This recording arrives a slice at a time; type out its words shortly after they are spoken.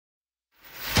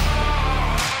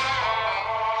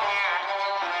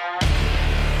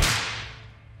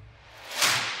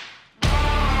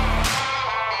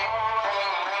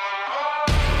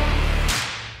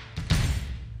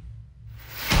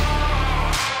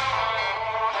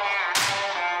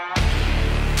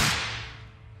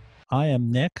I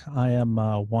am Nick. I am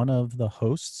one of the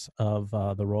hosts of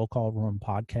the Roll Call Room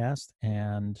podcast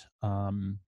and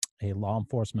a law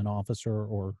enforcement officer,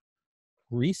 or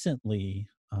recently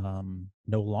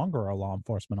no longer a law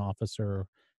enforcement officer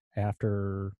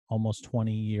after almost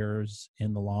 20 years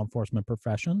in the law enforcement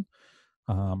profession.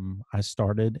 I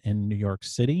started in New York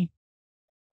City,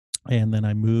 and then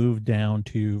I moved down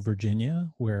to Virginia,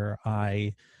 where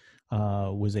I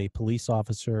was a police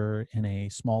officer in a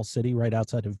small city right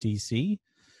outside of DC.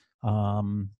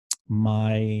 Um,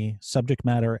 my subject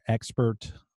matter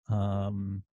expert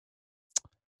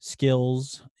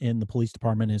skills in the police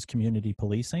department is community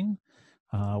policing,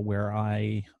 where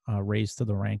I raised to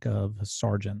the rank of a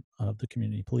sergeant of the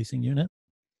community policing unit,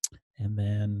 and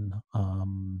then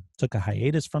took a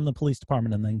hiatus from the police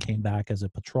department, and then came back as a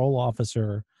patrol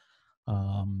officer,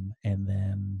 and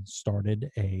then started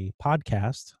a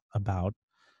podcast about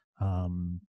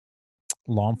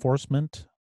law enforcement,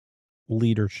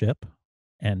 leadership,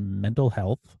 and mental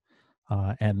health,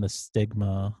 and the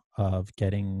stigma of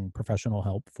getting professional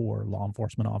help for law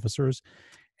enforcement officers,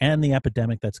 and the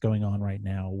epidemic that's going on right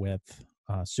now with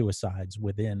suicides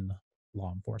within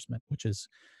law enforcement, which is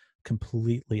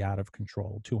completely out of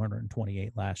control.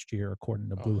 228 last year, according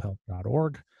to Oh,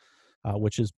 bluehealth.org,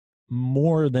 which is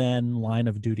more than line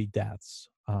of duty deaths.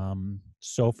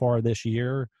 So far this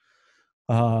year,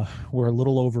 we're a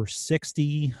little over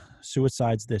 60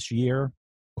 suicides this year,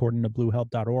 according to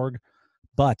bluehelp.org.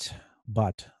 But,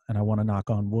 and I want to knock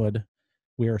on wood,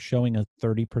 we are showing a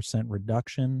 30%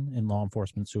 reduction in law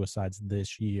enforcement suicides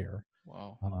this year.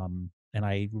 wow. And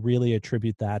I really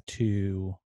attribute that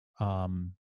to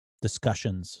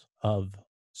discussions of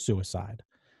suicide,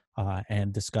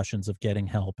 and discussions of getting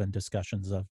help, and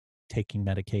discussions of taking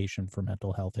medication for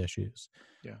mental health issues.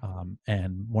 Yeah.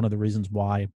 And one of the reasons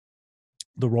why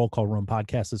the Roll Call Room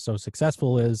podcast is so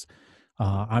successful is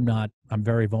I'm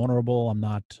very vulnerable. I'm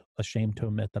not ashamed to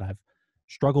admit that I've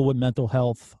struggled with mental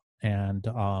health, and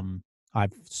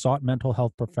I've sought mental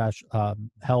health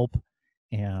help,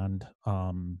 and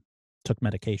took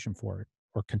medication for it,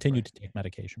 or continue Right. to take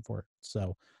medication for it. So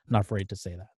I'm not afraid to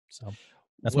say that. So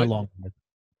that's my What long.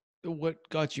 what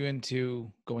got you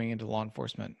into going into law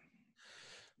enforcement?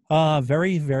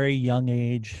 Very, very young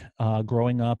age,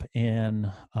 growing up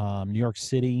in New York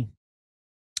City,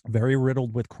 very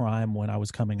riddled with crime when I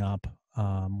was coming up.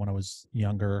 When I was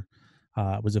younger,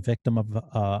 I was a victim of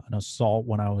an assault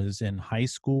when I was in high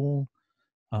school.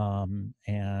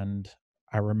 And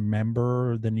I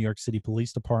remember the New York City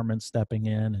Police Department stepping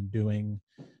in and doing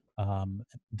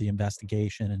the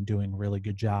investigation and doing a really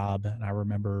good job. And I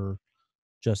remember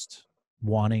just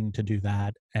wanting to do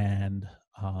that. And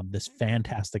this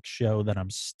fantastic show that I'm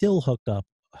still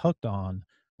hooked on,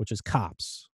 which is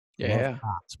Cops. I Yeah, love yeah,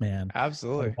 Cops, man. I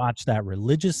absolutely. watched that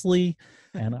religiously,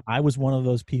 and I was one of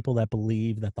those people that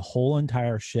believed that the whole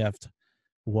entire shift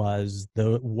was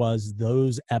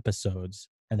those episodes,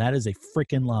 and that is a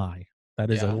freaking lie. That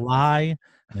is a Yeah. lie,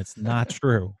 and it's not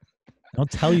true. They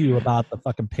don't tell you about the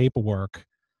fucking paperwork.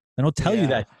 They don't tell you Yeah.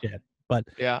 that shit. But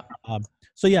Yeah.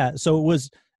 so yeah, so it was,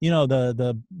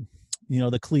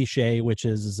 the cliche, which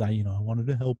is I wanted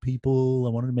to help people, I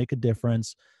wanted to make a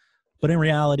difference, but in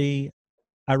reality,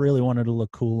 I really wanted to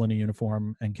look cool in a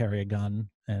uniform and carry a gun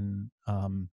and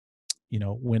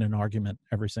win an argument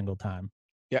every single time.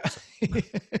 Yeah. So,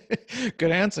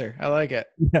 Good answer. I like it.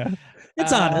 yeah,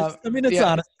 it's honest. I mean, it's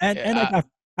Yeah. honest, and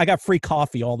I got free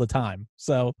coffee all the time.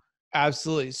 So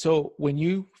Absolutely. So when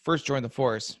you first joined the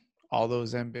force, all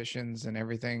those ambitions and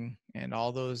everything and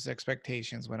all those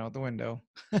expectations went out the window.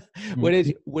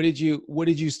 mhm. What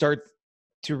did you start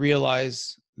to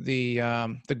realize the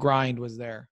grind was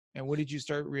there? And what did you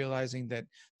start realizing that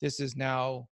this is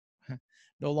now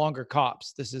no longer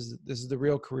cops. This is the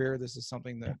real career. This is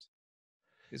something that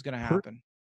is going to Pr- happen.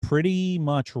 Pretty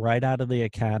much right out of the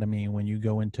academy, when you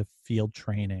go into field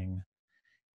training.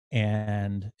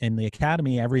 And in the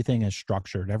academy, everything is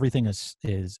structured. Everything is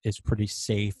pretty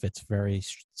safe. It's very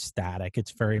static.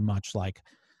 It's very much like,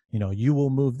 you will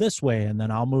move this way, and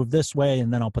then I'll move this way,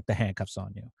 and then I'll put the handcuffs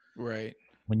on you. Right.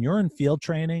 When you're in field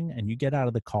training and you get out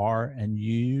of the car and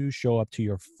you show up to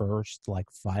your first like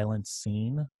violent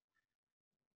scene,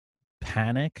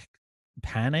 panic,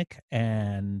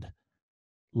 and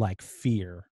like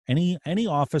fear. Any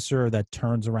officer that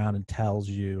turns around and tells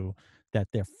you that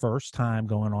their first time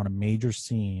going on a major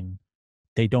scene,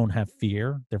 they don't have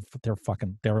fear,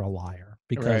 they're a liar.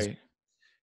 Because Right.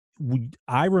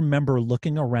 I remember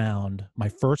looking around. My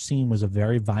first scene was a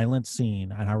very violent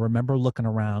scene, and I remember looking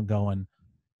around going,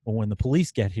 well, when the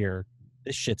police get here,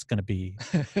 this shit's going to be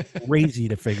crazy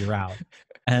to figure out.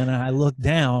 And I looked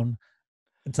down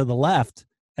to the left,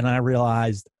 and I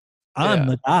realized I'm Yeah.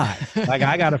 the guy. Like,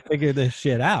 I got to figure this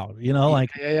shit out, Yeah, like,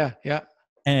 yeah, yeah, yeah.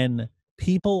 and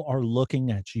people are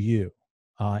looking at you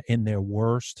in their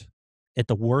worst, at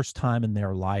the worst time in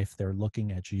their life, they're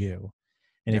looking at you.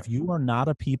 And Yeah. if you are not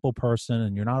a people person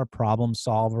and you're not a problem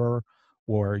solver,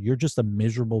 or you're just a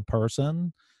miserable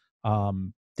person,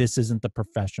 this isn't the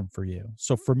profession for you.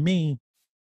 So for me,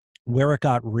 where it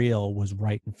got real was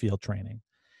right in field training.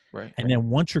 Right. And then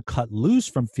once you're cut loose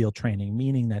from field training,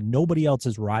 meaning that nobody else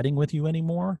is riding with you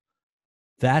anymore,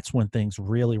 that's when things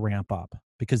really ramp up,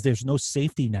 because there's no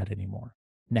safety net anymore.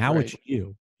 Now it's Right.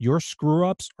 you. Your screw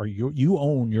ups are you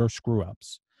own your screw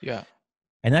ups. Yeah.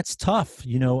 And that's tough.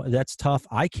 That's tough.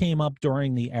 I came up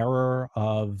during the era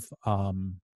of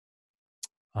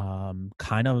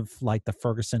kind of like the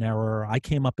Ferguson era. I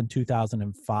came up in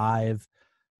 2005.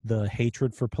 The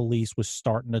hatred for police was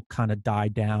starting to kind of die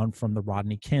down from the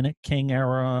Rodney King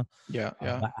era, Yeah.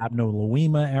 Yeah. the Abner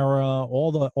Louima era,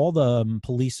 all the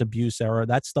police abuse era.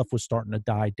 That stuff was starting to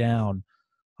die down,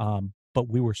 but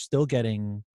we were still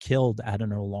getting killed at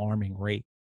an alarming rate,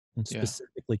 and Yeah.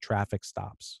 specifically traffic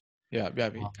stops. Yeah. Yeah.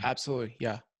 Um, Absolutely.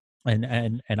 Yeah.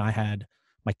 and I had,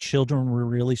 my children were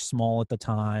really small at the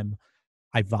time.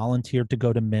 I volunteered to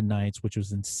go to midnights, which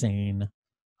was insane,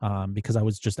 because I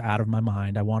was just out of my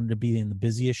mind. I wanted to be in the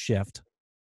busiest shift,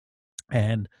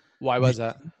 and Why the, was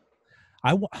that?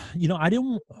 I, I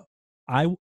didn't, I,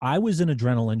 I was an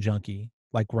adrenaline junkie,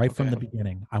 like right from Okay. the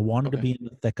beginning. I wanted to Okay. be in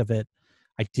the thick of it.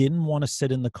 I didn't want to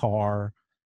sit in the car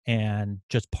and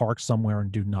just park somewhere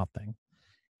and do nothing.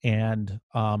 And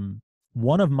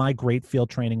one of my great field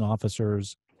training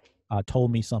officers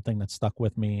told me something that stuck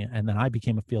with me. And then I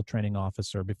became a field training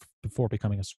officer before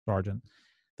becoming a sergeant.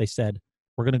 They said,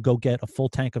 we're going to go get a full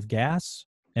tank of gas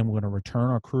and we're going to return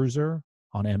our cruiser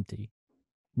on empty,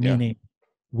 Yeah. meaning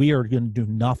we are going to do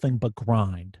nothing but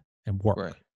grind and Right.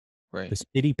 work. Right. The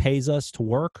city pays us to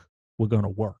work. We're going to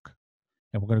work,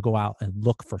 and we're going to go out and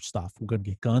look for stuff. We're going to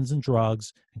get guns and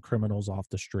drugs and criminals off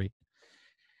the street.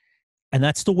 And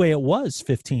that's the way it was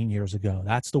 15 years ago.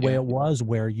 That's the way Yeah. it was,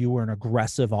 where you were an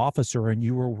aggressive officer and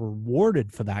you were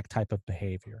rewarded for that type of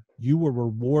behavior. You were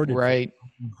rewarded for Right.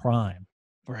 crime.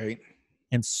 Right.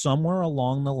 And somewhere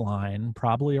along the line,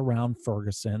 probably around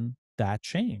Ferguson, that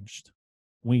changed.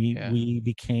 We Yeah. we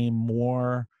became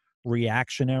more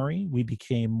reactionary. We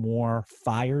became more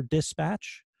fire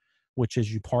dispatch, which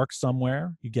is you park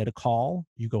somewhere, you get a call,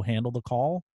 you go handle the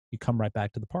call, you come right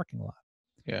back to the parking lot.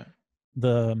 Yeah.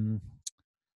 The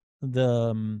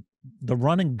the the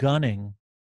run and gunning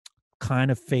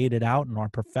kind of faded out in our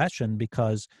profession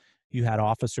because you had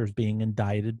officers being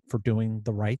indicted for doing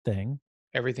the right thing.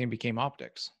 Everything became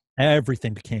optics.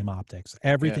 Everything became optics.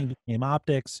 Yeah. Everything became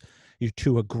optics. You're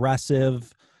too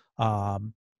aggressive.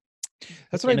 Um,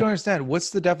 That's what I and don't understand. What's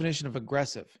the definition of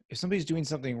aggressive? If somebody's doing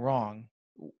something wrong,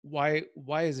 why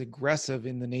is aggressive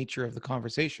in the nature of the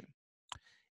conversation?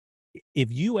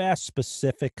 if you ask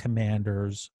specific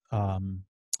commanders,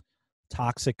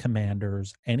 toxic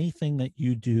commanders, anything that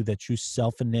you do that you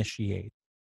self-initiate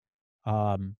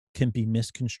can be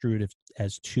misconstrued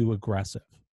as too aggressive.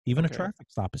 Even a Okay. traffic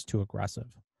stop is too aggressive.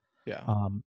 Yeah.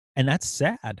 Um, and that's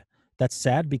sad. That's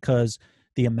sad because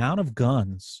the amount of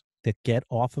guns that get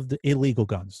off of the illegal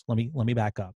guns. Let me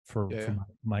back up for Yeah.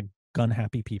 my gun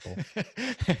happy people.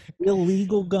 Yeah.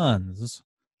 Illegal guns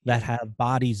that Yeah. have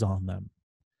bodies on them.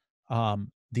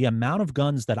 The amount of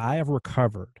guns that I have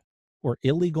recovered, or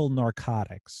illegal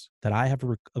narcotics that I have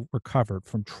recovered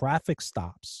from traffic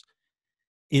stops,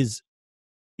 is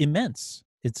immense.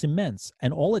 It's immense.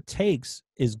 And all it takes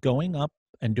is going up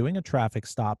and doing a traffic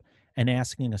stop and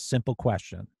asking a simple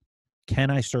question: can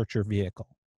I search your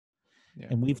vehicle? Yeah.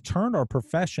 And we've turned our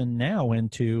profession now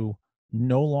into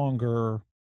no longer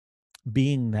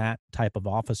being that type of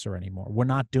officer anymore. We're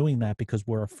not doing that because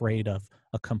we're afraid of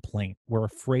a complaint. We're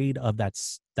afraid of that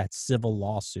civil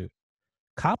lawsuit.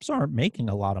 Cops aren't making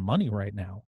a lot of money right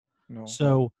now. No.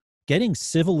 So getting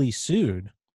civilly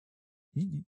sued,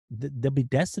 they'll be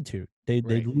destitute. Right.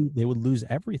 They would lose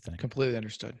everything. Completely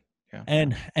understood. Yeah.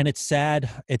 And it's sad.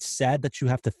 It's sad that you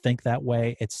have to think that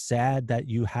way. It's sad that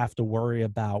you have to worry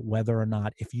about whether or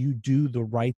not, if you do the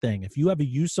right thing, if you have a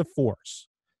use of force,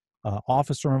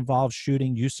 officer involved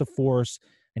shooting, use of force,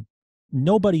 and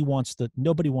nobody wants to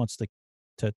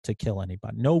kill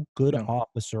anybody. No good No.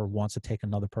 officer wants to take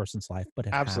another person's life, but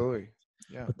it happens. Absolutely.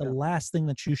 Yeah. But the last thing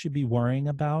that you should be worrying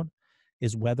about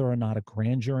is whether or not a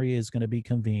grand jury is going to be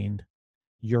convened.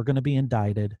 You're going to be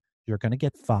indicted. You're going to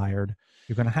get fired.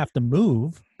 You're going to have to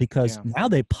move because Yeah. now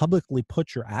they publicly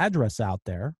put your address out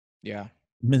there. Yeah.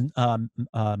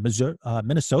 Missouri, Yeah.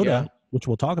 Minnesota, which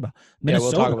we'll talk about. Yeah.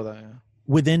 We'll talk Minnesota about that. Yeah.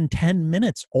 within 10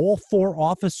 minutes, all 4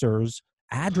 officers'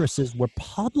 addresses were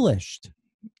published.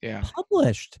 Yeah.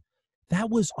 Published. That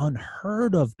was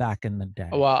unheard of back in the day.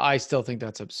 Well, I still think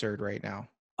that's absurd right now.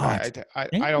 Oh, it's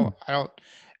insane. I don't,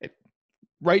 it,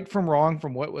 right from wrong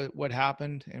from what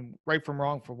happened and right from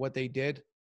wrong for what they did,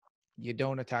 you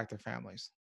don't attack their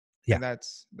families. Yeah. And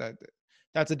that's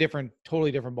a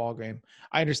totally different ball game.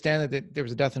 I understand that there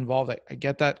was a death involved. I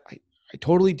get that. I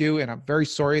totally do. And I'm very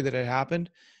sorry that it happened.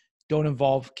 Don't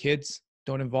involve kids.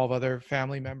 Don't involve other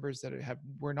family members that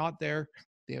were not there.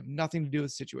 They have nothing to do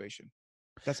with the situation.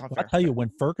 That's not Well, I'll fair. tell you, when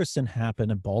Ferguson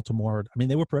happened in Baltimore, I mean,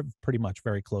 they were pretty much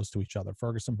very close to each other.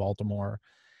 Ferguson, Baltimore,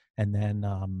 and then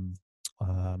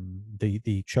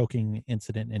the choking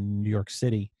incident in New York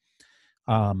City.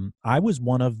 I was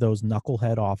one of those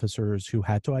knucklehead officers who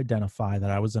had to identify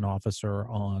that I was an officer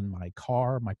on my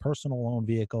car, my personal owned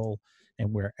vehicle,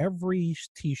 and wear every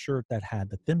T-shirt that had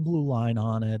the thin blue line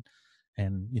on it,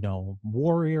 and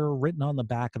warrior written on the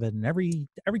back of it, and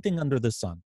everything under the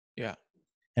sun. Yeah.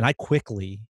 And I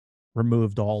quickly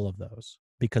removed all of those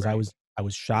because I Right.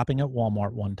 was shopping at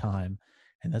Walmart one time,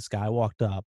 and this guy walked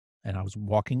up, and I was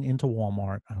walking into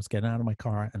Walmart. I was getting out of my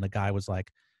car, and the guy was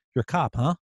like, "You're a cop,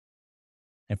 huh?"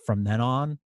 And from then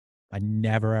on, I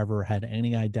never ever had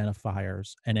any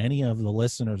identifiers. And any of the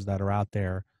listeners that are out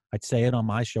there, I'd say it on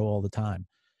my show all the time.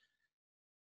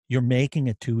 You're making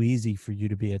it too easy for you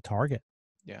to be a target.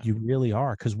 Yeah. You really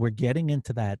are, because we're getting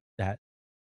into that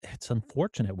it's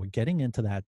unfortunate. We're getting into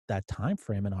that time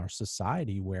frame in our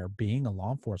society where being a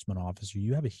law enforcement officer,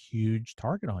 you have a huge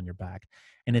target on your back.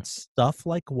 And Yeah. it's stuff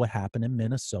like what happened in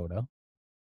Minnesota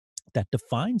that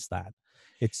defines that.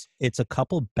 It's a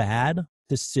couple bad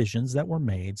decisions that were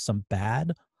made, some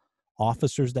bad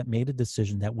officers that made a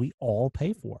decision that we all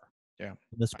pay for Yeah.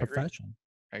 in this I agree. profession.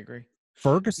 I agree.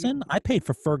 Ferguson, I paid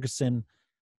for Ferguson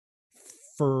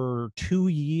for 2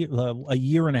 years, a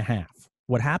year and a half.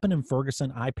 What happened in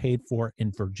Ferguson, I paid for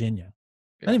in Virginia.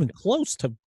 Not Yeah. even close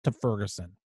to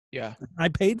Ferguson. Yeah. I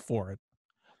paid for it.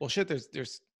 Well, shit.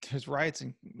 There's riots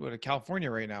in California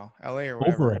right now, LA or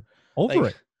Over whatever. it. Over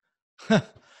Like, it.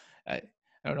 I, I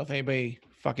don't know if anybody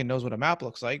fucking knows what a map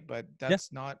looks like, but Yeah.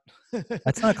 that's not.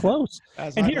 That's not close.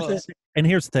 That's And not here's the close. and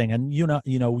here's the thing. And you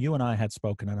and I had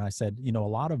spoken, and I said, a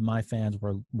lot of my fans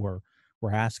were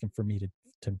asking for me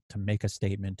to make a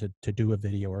statement, to do a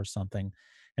video or something.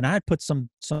 And I had put some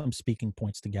speaking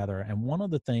points together. And one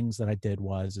of the things that I did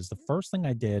is the first thing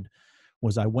I did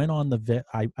was I went on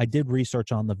I did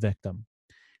research on the victim.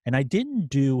 And I didn't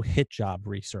do hit job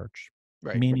research,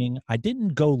 Right. meaning I didn't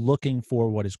go looking for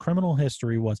what his criminal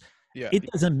history was. Yeah. It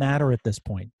doesn't matter at this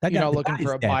point. You're not The looking guy for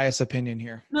is a dead. biased opinion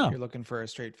here. No, You're looking for a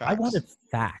straight I facts. wanted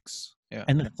facts. Yeah.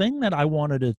 And the thing that I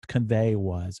wanted to convey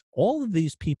was all of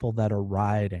these people that are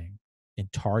rioting in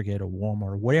Target or Walmart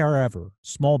or wherever,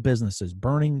 small businesses,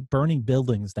 burning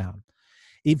buildings down.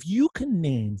 If you can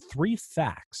name 3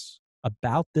 facts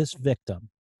about this victim,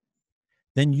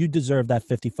 then you deserve that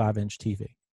 55-inch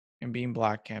TV. And being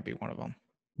black can't be one of them.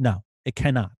 No, it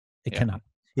cannot. It Yeah. cannot.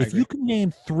 I If you agree. can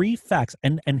name 3 facts,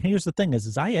 and here's the thing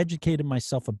is I educated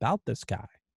myself about this guy.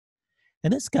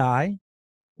 And this guy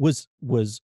was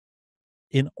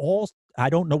in all, I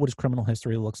don't know what his criminal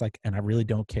history looks like, and I really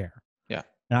don't care. Yeah.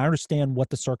 And I understand what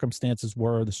the circumstances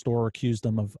were. The store accused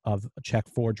him of a check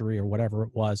forgery or whatever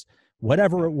it was.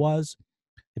 Whatever it was,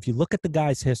 if you look at the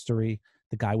guy's history,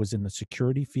 the guy was in the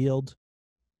security field.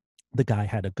 The guy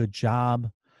had a good job.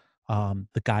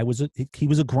 The guy was he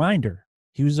was a grinder.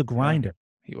 He was a Yeah. grinder.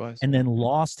 He was. And then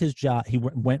lost his job. He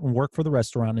went and worked for the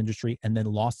restaurant industry and then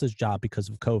lost his job because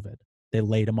of COVID. They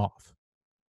laid him off.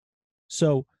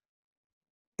 So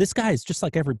this guy is just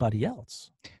like everybody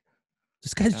else.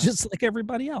 This guy's Yeah. just like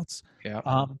everybody else.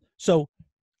 Yeah. So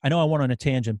I know I went on a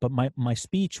tangent, but my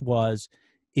speech was,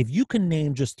 if you can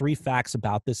name just 3 facts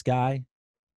about this guy,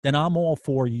 then I'm all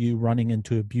for you running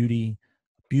into a beauty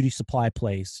supply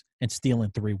place and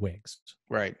stealing 3 wigs.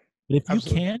 Right. But if you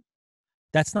Absolutely. can't,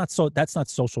 that's not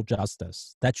social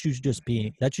justice. That's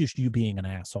just you being an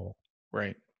asshole.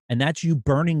 Right. And that's you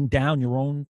burning down your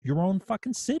own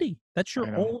fucking city. That's your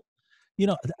I know.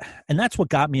 own, and that's what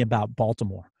got me about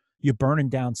Baltimore. You're burning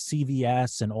down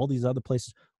CVS and all these other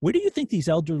places. Where do you think these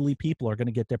elderly people are going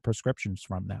to get their prescriptions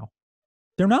from now?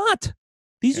 They're not.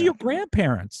 These are Yeah. your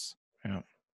grandparents. Yeah.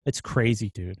 It's crazy,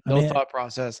 dude. No thought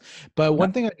process. But no.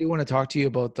 one thing I do want to talk to you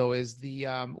about though is the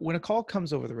when a call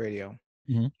comes over the radio,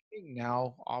 Mhm. I think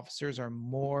now officers are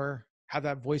more have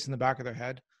that voice in the back of their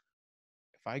head.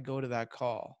 If I go to that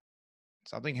call,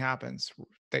 something happens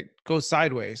that goes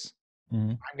sideways,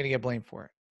 Mhm. I'm gonna get blamed for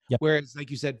it. Yep. Whereas, like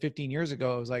you said, 15 years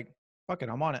ago, it was like, fuck it,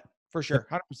 I'm on it for Yep. sure,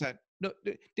 100%. No,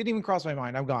 didn't even cross my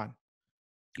mind. I'm gone.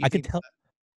 You I could think? tell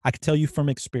I could tell you from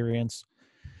experience,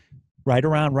 right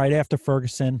after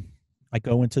Ferguson, I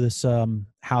go into this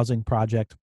housing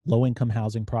project, low income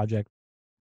housing project,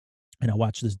 and I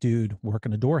watch this dude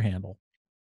working a door handle.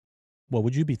 What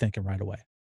would you be thinking right away?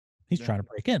 He's Yeah. trying to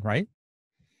break in, right?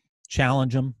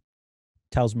 Challenge him,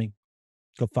 tells me,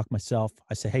 go fuck myself.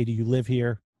 I say, hey, do you live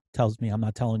here? Tells me, I'm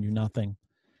not telling you nothing.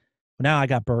 Now I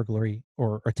got burglary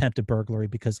or attempted burglary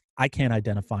because I can't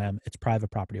identify him. It's private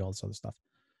property, all this other stuff.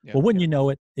 Yeah. Well, wouldn't you know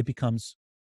it, it becomes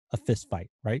a fist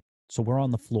fight, right? So we're on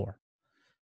the floor.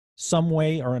 Some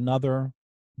way or another,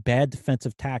 bad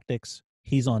defensive tactics,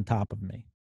 he's on top of me.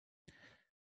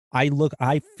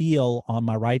 I feel on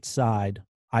my right side,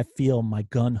 I feel my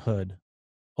gun hood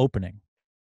opening,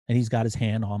 and he's got his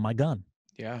hand on my gun.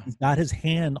 Yeah. He's got his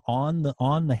hand on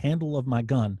the handle of my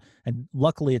gun, and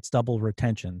luckily it's double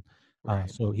retention, Right.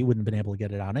 so he wouldn't have been able to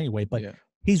get it out anyway. But Yeah.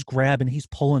 he's grabbing, he's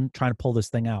pulling, trying to pull this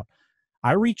thing out.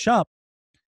 I reach up,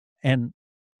 and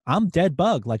I'm dead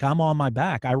bug, like I'm on my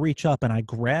back. I reach up and I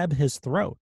grab his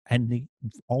throat, and the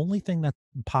only thing that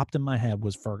popped in my head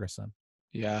was Ferguson,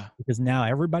 Yeah. because now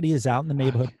everybody is out in the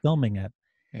neighborhood Fuck. filming it,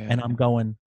 Yeah. and I'm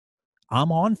going,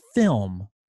 I'm on film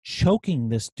choking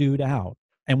this dude out.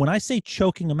 And when I say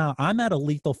choking him out, I'm at a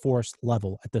lethal force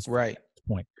level at this Right.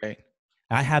 point. Right.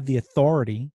 I have the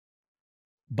authority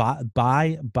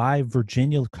by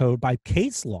Virginia code, by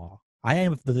case law. I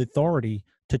have the authority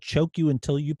to choke you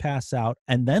until you pass out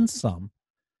and then some,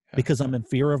 Yeah. because I'm in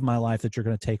fear of my life that you're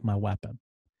going to take my weapon.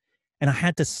 And I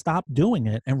had to stop doing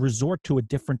it and resort to a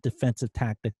different defensive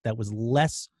tactic that was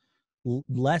less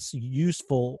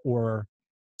useful, or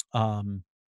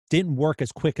didn't work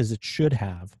as quick as it should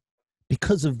have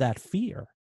because of that fear.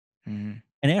 Mhm.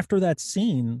 And after that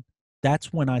scene,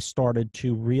 that's when I started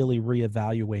to really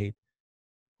reevaluate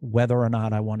whether or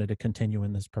not I wanted to continue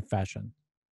in this profession,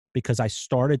 because I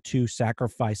started to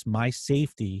sacrifice my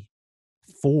safety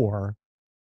for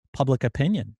public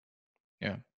opinion.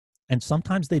 Yeah. And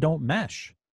sometimes they don't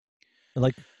mesh.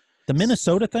 Like the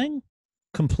Minnesota thing,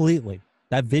 completely.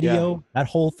 That Yeah. video, that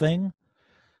whole thing,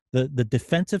 the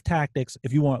defensive tactics,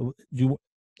 if you want, you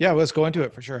Yeah. Let's go into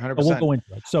it for sure. we'll 100%. go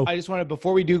into it. So I just want to,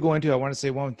 before we do go into it, I want to say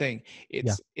one thing.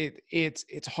 yeah.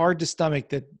 It's hard to stomach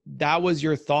that that was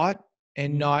your thought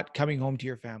and Mhm. not coming home to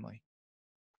your family.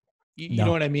 You know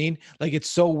No. what I mean? Like, it's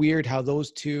so weird how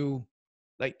those two,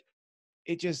 like,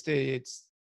 it just, it's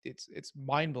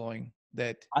mind blowing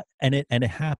that, And it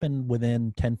happened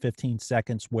within 10, 15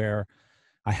 seconds, where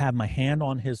I have my hand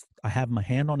on his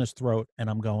throat, and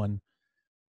I'm going,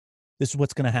 this is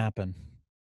what's going to happen.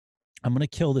 I'm going to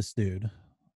kill this dude.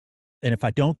 And if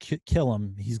I don't kill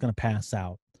him, he's going to pass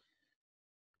out.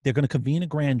 They're going to convene a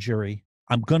grand jury.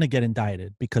 I'm going to get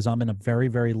indicted because I'm in a very,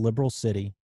 very liberal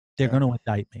city. They're yeah, going to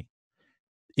indict me.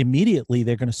 Immediately,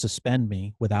 they're going to suspend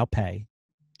me without pay.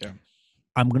 yeah,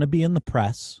 I'm going to be in the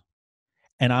press,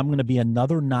 and I'm going to be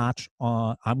another notch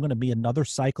on, I'm going to be another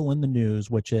cycle in the news,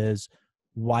 which is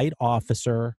white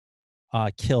officer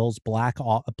kills black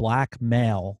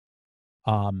male,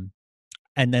 um,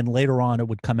 and then later on it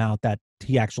would come out that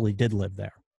he actually did live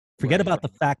there. Forget right, about the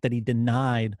fact that he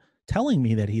denied telling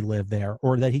me that he lived there,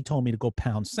 or that he told me to go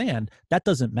pound sand. That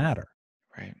doesn't matter.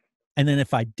 right. And then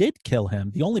if I did kill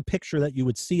him, the only picture that you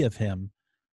would see of him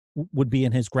would be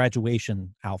in his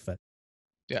graduation outfit.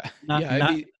 Yeah, Not yeah. I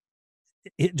not mean,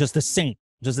 just a saint,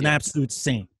 just an yeah, absolute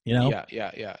saint, you know? yeah,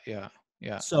 yeah, yeah, yeah,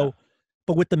 yeah, So,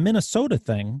 but with the Minnesota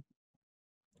thing,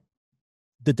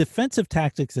 the defensive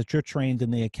tactics that you're trained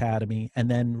in the academy, and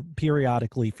then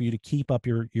periodically for you to keep up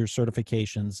your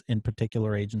certifications in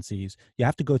particular agencies, you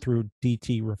have to go through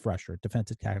DT refresher,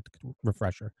 defensive tactic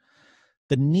refresher.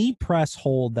 The knee press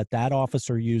hold that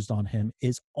officer used on him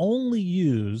is only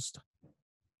used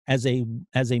as a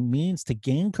means to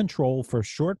gain control for a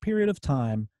short period of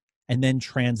time and then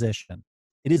transition.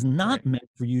 It is right. not meant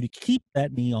for you to keep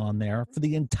that knee on there for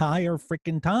the entire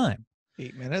freaking time.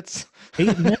 8 minutes.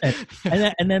 8 minutes.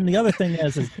 And then the other thing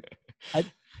is I,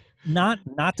 not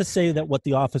to say that what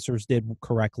the officers did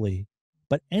correctly,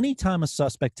 but anytime a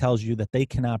suspect tells you that they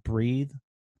cannot breathe,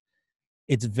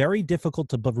 it's very difficult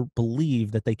to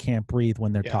believe that they can't breathe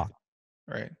when they're Yeah, talking.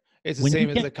 right. It's the When you same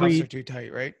as can't the cuffs are breathe, too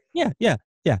tight, right? yeah, yeah,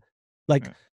 yeah. Like,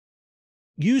 Yeah,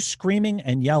 you screaming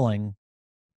and yelling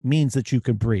means that you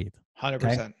can breathe. Okay.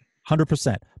 100%.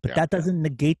 100%. But Yeah, that doesn't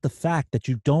negate the fact that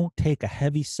you don't take a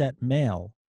heavy set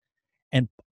male and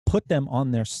put them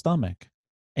on their stomach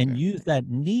and yeah, use that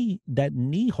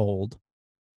knee hold.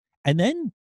 And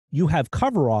then you have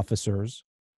cover officers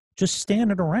just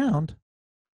standing around.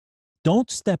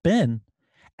 Don't step in.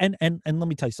 And let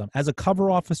me tell you something. As a cover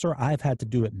officer, I've had to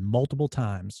do it multiple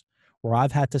times, where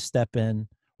I've had to step in,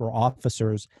 where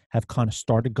officers have kind of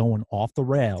started going off the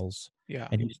rails, Yeah.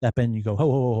 and you step in, you go,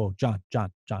 ho, John,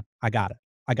 I got it.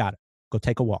 I got it. Go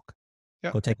take a walk.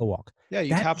 Yeah. Go take a walk. Yeah. You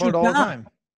tap That's your out all the job. time.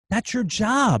 That's your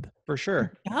job. For Your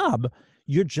sure. job.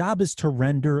 Your job is to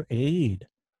render aid.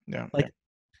 Yeah. Like,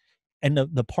 and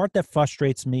the part that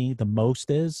frustrates me the most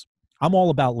is I'm all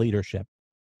about leadership.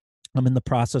 I'm in the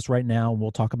process right now, and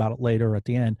we'll talk about it later at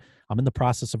the end. I'm in the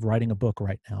process of writing a book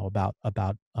right now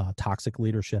about toxic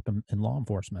leadership in law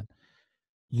enforcement.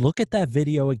 Look at that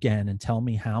video again and tell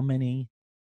me how many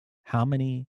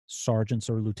sergeants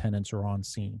or lieutenants are on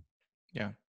scene.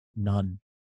 Yeah. None.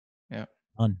 Yeah.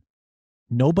 None.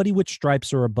 Nobody with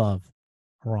stripes or above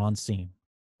are on scene.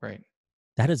 Right.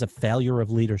 That is a failure of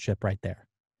leadership right there.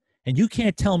 And you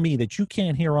can't tell me that you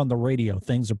can't hear on the radio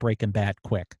things are breaking bad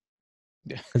quick,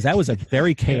 Yeah. because that was a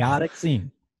very Yeah. chaotic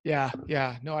scene. Yeah.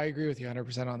 Yeah. No, I agree with you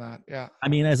 100% on that. Yeah. I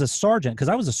mean, as a sergeant, because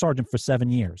I was a sergeant for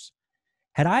 7 years,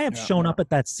 had I have Yeah. shown up at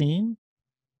that scene,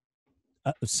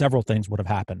 several things would have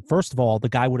happened. First of all, the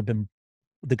guy would have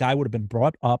been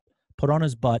brought up, put on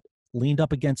his butt, leaned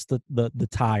up against the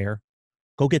tire,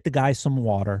 go get the guy some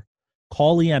water,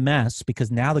 call EMS,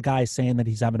 because now the guy is saying that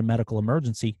he's having a medical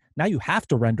emergency. Now you have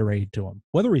to render aid to him.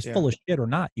 Whether he's Yeah. full of shit or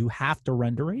not, you have to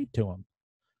render aid to him.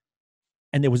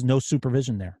 And there was no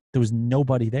supervision there. There was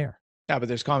nobody there. Yeah. But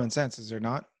there's common sense, is there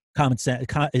not? Common sense,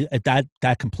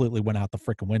 that completely went out the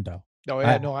freaking window. Oh,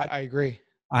 yeah. I, No, I agree.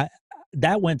 I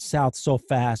that went south so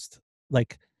fast.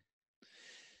 Like,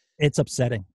 it's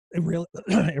upsetting. It really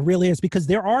it really is, because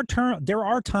there are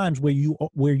times where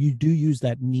you do use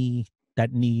that knee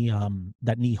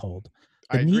hold.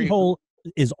 The I knee agree. hold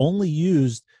is only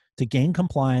used to gain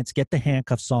compliance, get the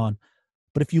handcuffs on.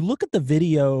 But if you look at the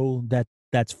video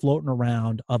that's floating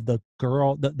around of the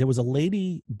girl, there was a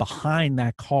lady behind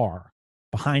that car,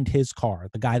 behind his car,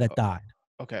 the guy that Oh, died,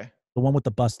 okay. the one with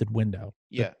the busted window.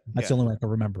 Yeah. That's the Yeah. only way I can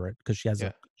remember it, because she has Yeah.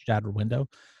 a shattered window,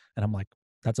 and I'm like,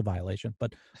 that's a violation.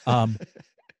 Um,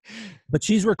 but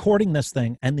she's recording this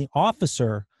thing, and the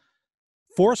officer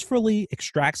forcefully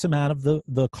extracts him out of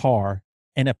the car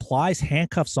and applies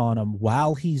handcuffs on him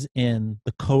while he's in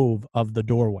the cove of the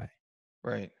doorway.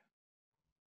 Right.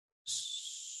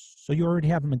 So you already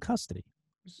have him in custody.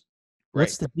 Right.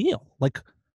 What's the deal? Like,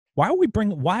 why are we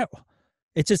bringing? Why?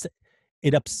 It just,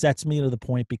 it upsets me to the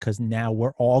point, because now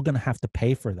we're all going to have to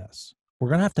pay for this. We're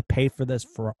going to have to pay for this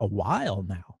for a while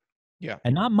now, Yeah.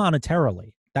 and not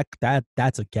monetarily.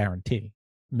 That's a guarantee.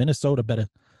 Minnesota better.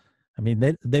 I mean,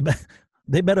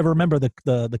 they better remember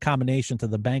the combination to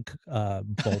the bank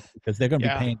vault, because they're going to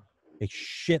be Yeah. paying a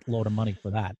shitload of money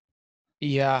for that.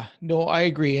 Yeah, no, I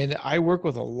agree. And I work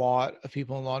with a lot of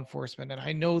people in law enforcement, and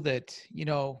I know that,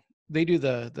 they do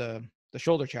the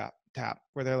shoulder tap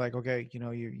where they're like, okay,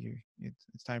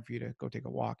 it's time for you to go take a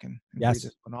walk and breathe Yes.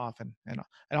 this one off, and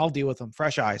I'll deal with them.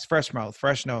 Fresh eyes, fresh mouth,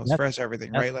 fresh nose, Yes. fresh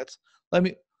everything, Yes. right? Let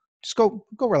me just go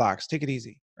relax, take it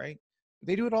easy, right?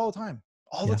 They do it all the time.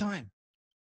 All the Yeah. time.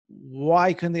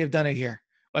 Why couldn't they have done it here?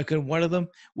 Why couldn't one of them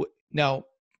now,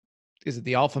 is it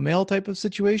the alpha male type of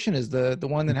situation? Is the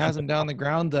one that has Contempt him of down cop. the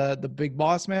ground the big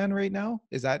boss man right now?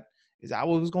 Is that what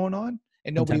was going on?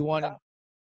 And nobody Contempt of wanted cop.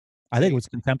 I think it say, was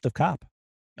contempt of cop.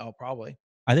 oh, probably.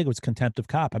 I think it was contempt of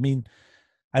cop. I mean,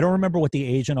 I don't remember what the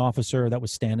agent officer that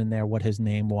was standing there, what his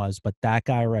name was, but that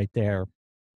guy right there,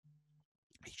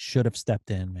 he should have stepped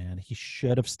in, man. He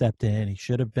should have stepped in. He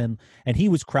should have been, and he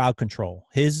was crowd control.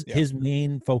 Yeah. His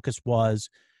main focus was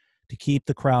to keep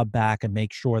the crowd back and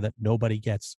make sure that nobody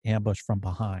gets ambushed from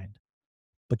behind.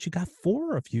 But you got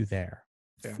four of you there.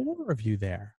 Yeah. Four of you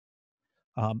there.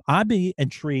 I'd be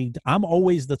intrigued. I'm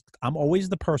always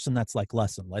the person that's like,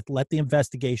 listen, let the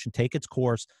investigation take its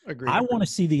course. Agreed. I want to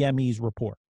see the ME's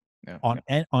report Yeah.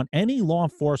 on any law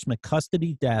enforcement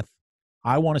custody death.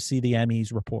 I want to see the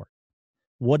ME's report.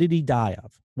 What did he die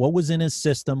of? What was in his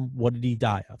system? What did he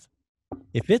die of?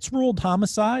 If it's ruled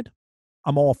homicide,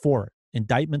 I'm all for it.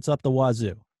 Indictments up the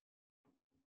wazoo.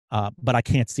 But I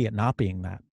can't see it not being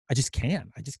that. I just can't.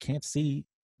 I just can't see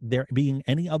there being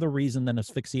any other reason than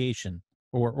asphyxiation,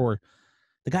 or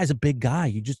the guy's a big guy.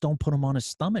 You just don't put him on his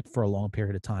stomach for a long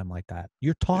period of time like that.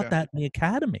 You're taught Yeah. that in the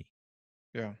academy.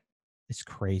 Yeah. It's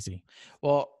crazy.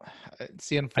 Well,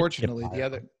 see, I get unfortunately, the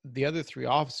fired. other three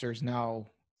officers now,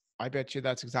 I bet you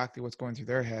that's exactly what's going through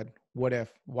their head. What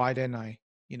if? Why didn't I?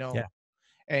 Yeah.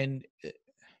 And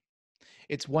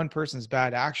it's one person's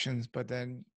bad actions, but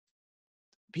then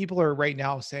people are right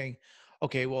now saying,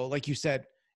 okay, well, like you said,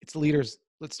 it's the leaders.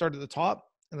 Let's start at the top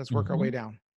and let's work our way Mhm.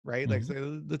 down, right? Like,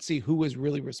 Mhm. let's see who is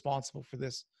really responsible for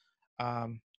this.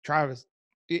 Travis,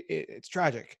 it's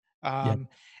tragic. Yeah.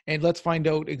 And let's find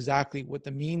out exactly what the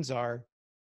means are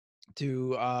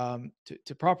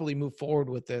to properly move forward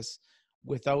with this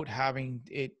without having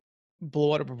it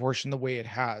blow out of proportion the way it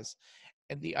has.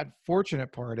 And the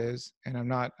unfortunate part is, and I'm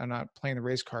not playing the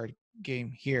race card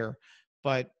game here,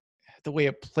 but the way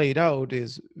it played out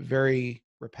is very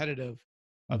repetitive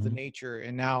of the Hmm. nature.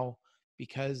 And now,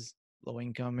 because low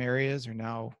income areas are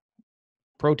now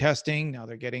protesting, now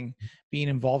they're getting being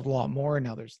involved a lot more.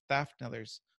 Now there's theft. Now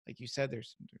there's, like you said,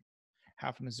 there's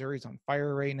half of Missouri's on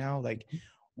fire right now. Like,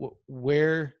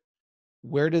 where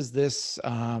does this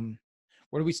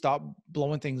where do we stop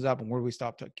blowing things up, and where do we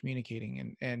stop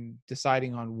communicating and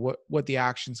deciding on what the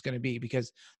action's going to be?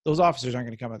 Because those officers aren't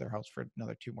going to come out of their house for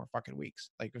another 2 more fucking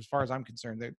weeks. Like, as far as I'm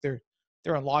concerned,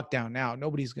 they're on lockdown now.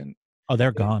 Nobody's going Oh,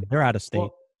 they're to. gone. They're out of state.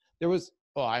 Well, there was,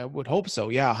 well, I would hope so,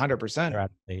 yeah, They're 100%. out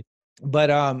of state.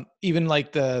 But even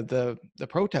like the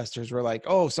protesters were like,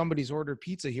 oh, somebody's ordered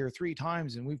pizza here 3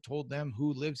 times and we've told them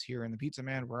who lives here, and the pizza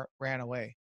man ran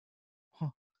away. Huh.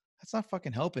 That's not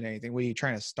fucking helping anything. What, are you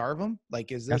trying to starve them?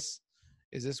 Like, Yeah. is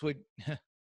this what,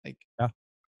 like, Yeah.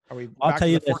 are we I'll back tell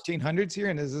to you the this. 1400s here?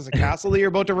 And is this a castle that you're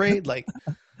about to raid? Like,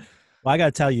 Well, I got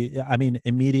to tell you, I mean,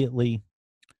 immediately,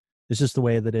 it's just the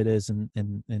way that it is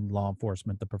in law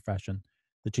enforcement, the profession.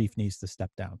 The chief needs to step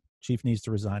down. Chief needs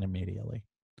to resign immediately.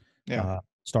 yeah,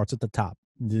 Starts at the top.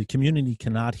 The community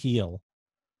cannot heal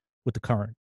with the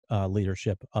current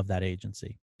leadership of that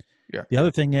agency. yeah, The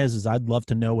other thing is I'd love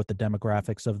to know what the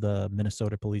demographics of the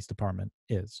Minnesota Police Department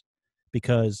is,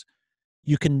 because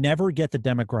you can never get the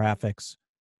demographics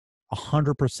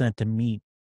 100% to meet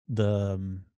the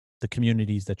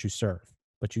communities that you serve,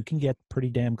 but you can get pretty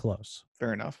damn close.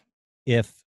 fair enough.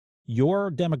 If your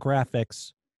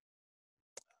demographics,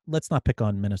 let's not pick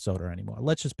on Minnesota anymore.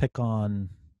 Let's just pick on,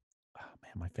 oh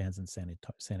man, my fans in San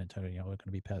Antonio are going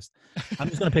to be pissed. I'm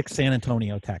just going to pick San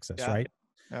Antonio, Texas, Yeah, right?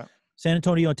 yeah, San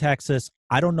Antonio, Texas.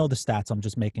 I don't know the stats. I'm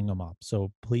just making them up.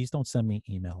 So please don't send me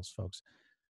emails, folks.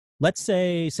 Let's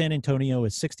say San Antonio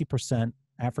is 60%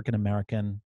 African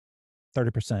American,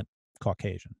 30%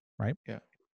 Caucasian, right? yeah,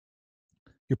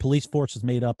 Your police force is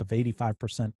made up of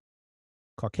 85%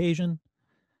 Caucasian,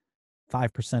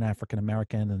 5% African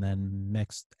American, and then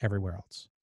mixed everywhere else.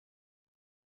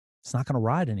 It's not going to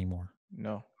ride anymore.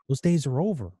 no, Those days are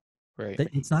over. right,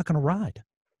 It's not going to ride.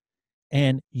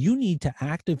 And you need to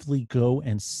actively go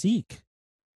and seek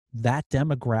that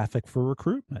demographic for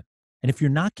recruitment. And if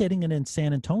you're not getting it in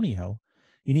San Antonio,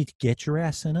 you need to get your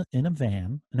ass in a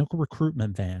van, in a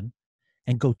recruitment van,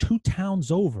 and go 2 towns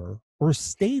over or a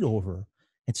state over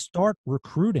and start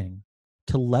recruiting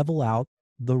to level out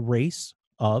the race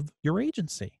of your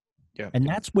agency. yeah, And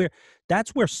that's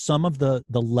where some of the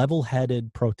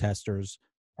level-headed protesters'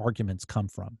 arguments come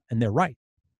from. And they're right,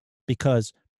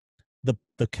 because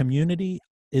the community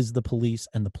is the police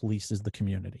and the police is the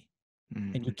community.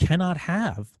 And mm, you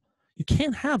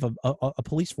can't have a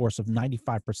police force of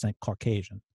 95%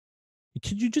 Caucasian.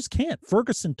 You just can't.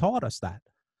 Ferguson taught us that.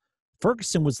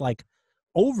 Ferguson was like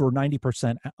over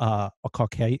 90%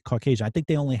 Caucasian. I think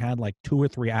they only had like 2 or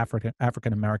 3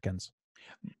 African Americans.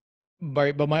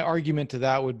 right. But my argument to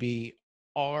that would be,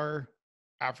 are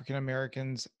African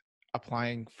Americans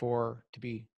applying for to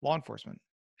be law enforcement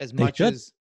as They much should.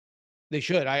 as they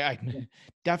should? I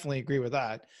definitely agree with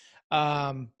that.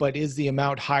 But is the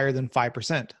amount higher than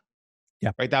 5%?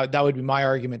 Yeah. Right. That would be my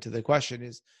argument to the question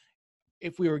is,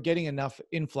 if we were getting enough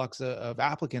influx of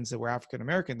applicants that were African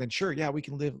American, then sure, yeah, we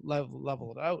can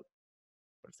level it out.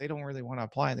 But if they don't really want to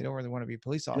apply and they don't really want to be a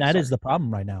police And that is officer, the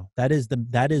problem right now. That is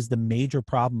the major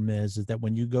problem is that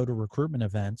when you go to recruitment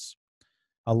events,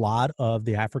 a lot of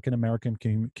the African American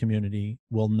community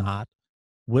will not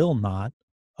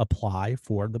apply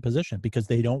for the position because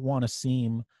they don't want to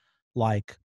seem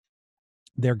like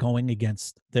they're going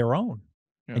against their own.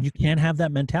 yeah, And you can't have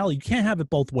that mentality. You can't have it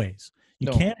both ways. You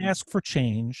no, can't ask for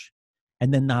change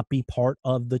and then not be part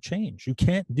of the change. You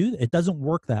can't do that. It doesn't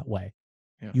work that way.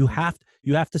 yeah, You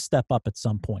have to step up at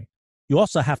some point. You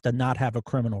also have to not have a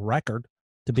criminal record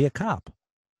to be a cop.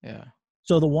 yeah,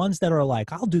 So the ones that are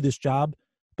like, I'll do this job,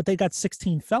 but they got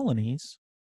 16 felonies,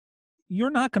 you're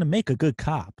not going to make a good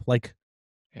cop. Like,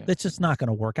 yeah, it's just not going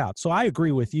to work out. So I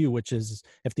agree with you, which is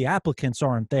if the applicants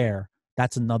aren't there,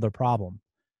 that's another problem.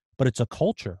 But it's a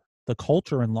culture. The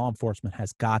culture in law enforcement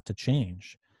has got to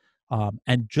change.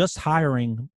 And just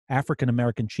hiring African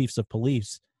American chiefs of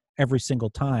police every single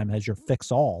time as your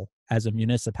fix all as a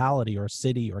municipality or a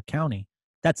city or county,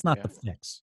 that's not yeah. the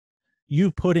fix.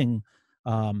 You putting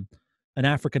an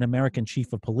African American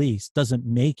chief of police doesn't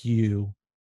make you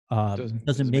doesn't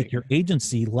Doesn't make make, your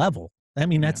agency level. I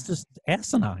mean, yeah, that's just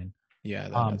asinine. yeah,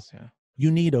 that Um, is, yeah,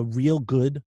 you need a real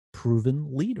good,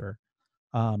 proven leader.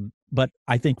 But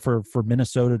I think for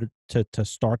Minnesota to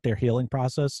start their healing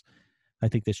process, I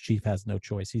think this chief has no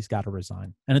choice. He's got to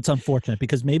resign. And it's unfortunate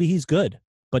because maybe he's good,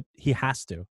 but he has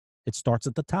to. It starts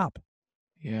at the top.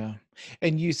 Yeah.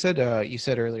 And you said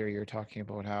earlier you were talking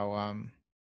about how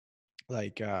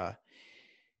like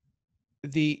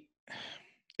the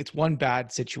it's one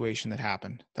bad situation that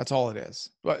happened. That's all it is.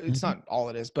 Well, it's Mhm, not all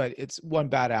it is, but it's one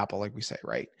bad apple, like we say,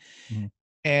 right? mhm.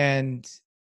 And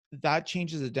that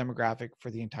changes the demographic for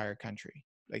the entire country.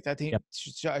 Like that thing,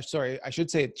 Yep, sorry, I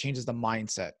should say it changes the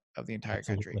mindset of the entire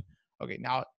country. absolutely. Okay,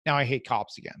 now I hate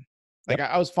cops again. Like Yep,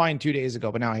 I was fine 2 days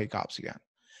ago, but now I hate cops again.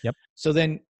 yep, So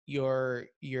then your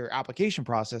application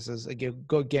processes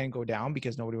go down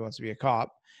because nobody wants to be a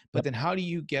cop. But yep. then how do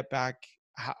you get back?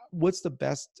 What's the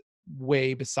best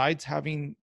way besides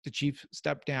having the chief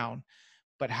step down?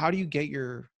 But how do you get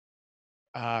your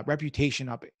reputation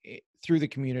up through the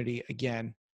community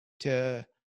again to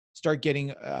start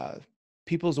getting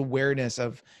people's awareness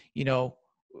of, you know,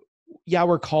 yeah,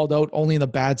 we're called out only in the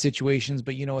bad situations,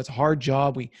 but it's a hard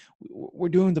job. We're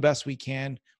doing the best we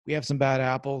can. We have some bad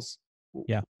apples.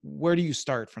 Yeah. Where do you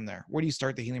start from there? Where do you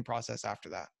start the healing process after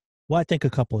that? Well, I think a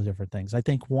couple of different things. I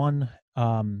think one,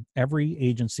 every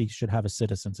agency should have a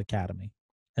citizens academy,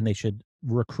 and they should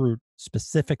recruit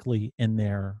specifically in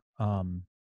their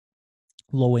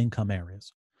low income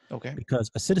areas, Okay. because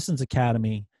a citizens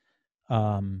academy,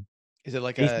 um, Is it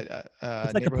like basic, a it's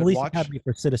like a neighborhood police watch? academy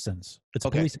for citizens. It's a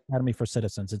Okay. police academy for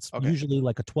citizens. It's Okay. usually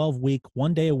like a 12-week,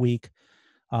 1 day a week.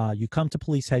 You come to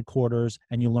police headquarters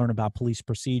and you learn about police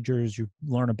procedures. You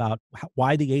learn about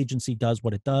why the agency does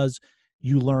what it does.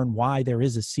 You learn why there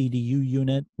is a CDU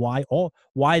unit,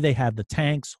 why they have the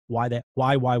tanks, why. Right.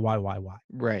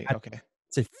 That's- Okay.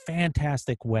 It's a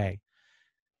fantastic way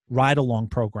ride along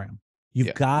program. You've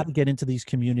Yeah. got to get into these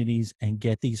communities and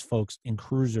get these folks in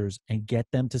cruisers and get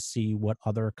them to see what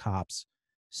other cops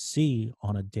see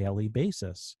on a daily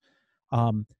basis.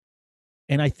 Um,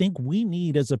 and I think we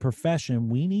need, as a profession,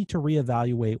 we need to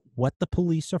reevaluate what the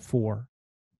police are for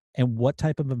and what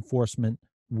type of enforcement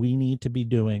we need to be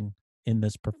doing in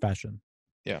this profession.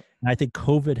 Yeah. And I think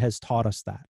COVID has taught us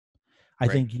that. I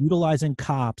Right. think utilizing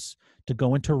cops to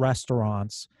go into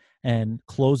restaurants and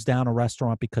close down a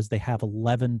restaurant because they have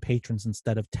 11 patrons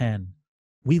instead of 10,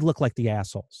 we look like the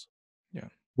assholes. Yeah.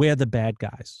 We're the bad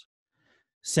guys.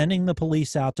 Sending the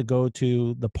police out to go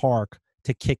to the park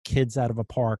to kick kids out of a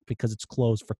park because it's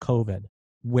closed for COVID,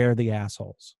 we're the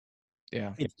assholes.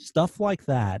 Yeah. It's stuff like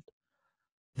that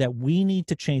that we need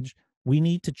to change. We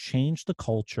need to change the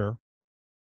culture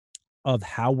of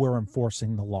how we're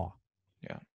enforcing the law.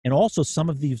 Yeah. And also, some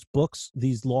of these books,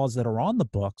 these laws that are on the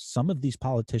books, some of these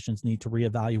politicians need to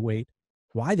reevaluate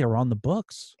why they're on the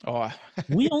books. Oh,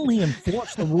 We only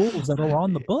enforce the rules that are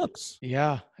on the books.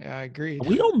 yeah. Yeah. I agreed.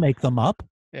 We don't make them up.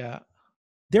 Yeah.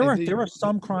 There And are there are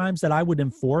some crimes that I would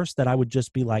enforce that I would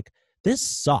just be like, this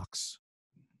sucks.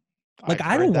 Like, I've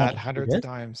I heard don't want that to do hundreds of this.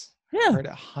 times. I've Yeah, heard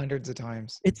it hundreds of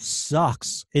times. it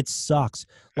sucks. It sucks.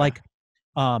 Yeah. Like,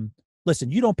 um,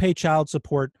 listen, you don't pay child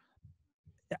support.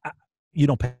 uh, You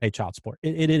don't pay child support.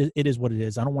 It is what it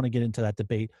is. I don't want to get into that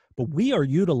debate, but we are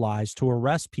utilized to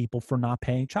arrest people for not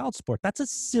paying child support. That's a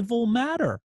civil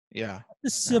matter. Yeah.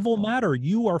 It's a Yeah. civil matter.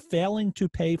 You are failing to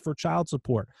pay for child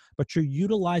support, but you're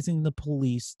utilizing the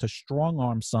police to strong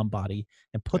arm somebody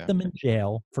and put Yeah. them in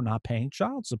jail for not paying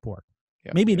child support.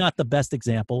 Yeah. Maybe not the best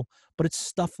example, but it's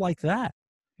stuff like that.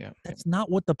 Yeah. That's not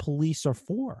what the police are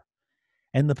for.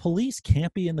 And the police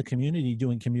can't be in the community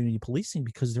doing community policing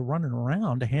because they're running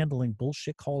around handling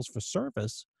bullshit calls for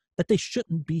service that they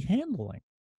shouldn't be handling.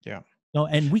 Yeah. No,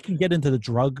 and we can get into the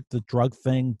drug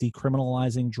thing,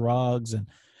 decriminalizing drugs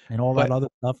and all that But other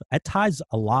stuff. That ties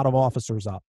a lot of officers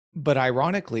up. but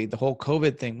ironically, the whole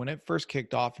COVID thing, when it first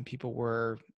kicked off and people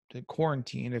were to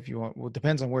quarantine, if you want, well, it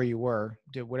depends on where you were,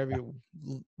 did Yeah,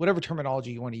 whatever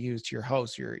terminology you want to use to your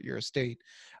house, your estate.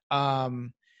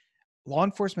 Um, Law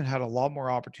enforcement had a lot more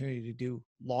opportunity to do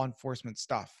law enforcement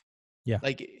stuff. yeah,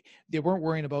 Like they weren't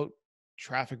worrying about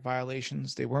traffic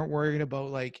violations. They weren't worrying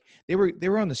about like they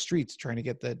were on the streets trying to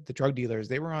get the drug dealers.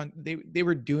 They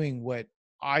were doing what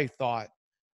I thought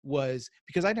was,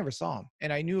 because I never saw them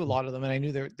and I knew a mm, lot of them and I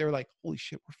knew they're like, holy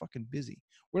shit, we're fucking busy.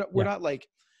 We're yeah, not like,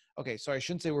 okay, so I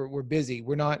shouldn't say we're busy.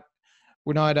 We're not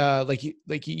like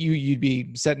you'd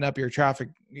be setting up your traffic,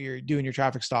 you're doing your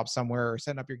traffic stop somewhere or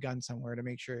setting up your gun somewhere to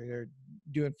make sure they're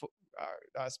doing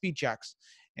speed checks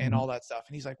and mhm, all that stuff.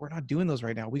 And he's like, we're not doing those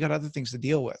right now, we got other things to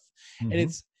deal with. And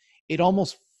mhm, it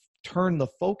almost turned the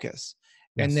focus.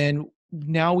 And yes, then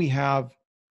now we have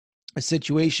a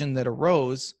situation that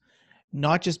arose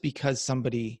not just because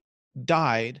somebody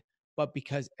died, but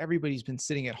because everybody's been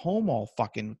sitting at home all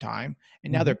fucking time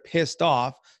and now Mhm. they're pissed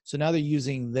off. So now they're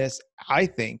using this, I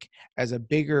think, as a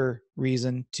bigger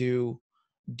reason to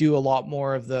do a lot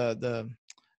more of the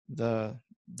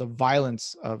the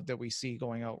violence of that we see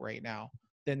going out right now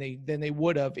than they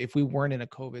would have if we weren't in a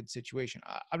COVID situation.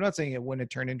 I'm not saying it wouldn't have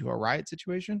turned into a riot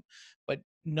situation, but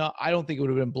no, I don't think it would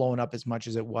have been blown up as much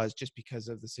as it was just because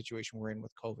of the situation we're in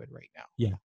with COVID right now. Yeah.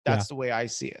 Yeah. That's the way I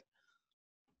see it.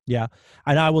 Yeah.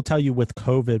 And I will tell you, with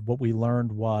COVID, what we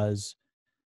learned was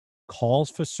calls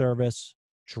for service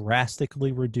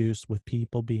drastically reduced with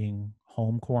people being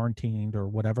home quarantined, or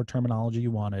whatever terminology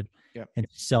you wanted, Yeah. and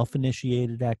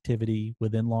self-initiated activity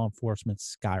within law enforcement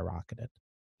skyrocketed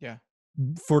Yeah.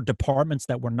 for departments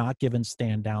that were not given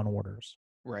stand down orders.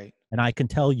 Right. And I can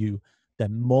tell you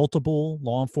that multiple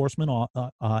law enforcement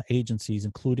agencies,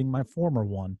 including my former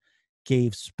one,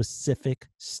 gave specific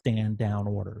stand down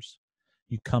orders.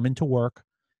 You come into work,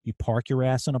 you park your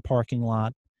ass in a parking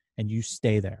lot, and you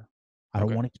stay there. I don't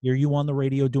Okay. want to hear you on the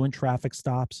radio doing traffic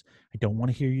stops. I don't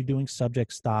want to hear you doing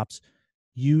subject stops.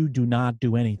 You do not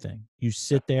do anything. You Yeah.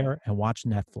 sit there and watch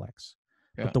Netflix.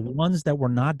 But Yeah. the ones that were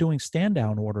not doing stand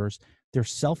down orders, their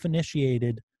self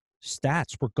initiated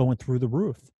stats were going through the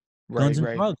roof. Guns Right. and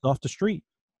Right. drugs off the street.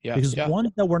 Yeah. Because the Yeah.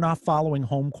 ones that were not following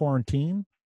home quarantine,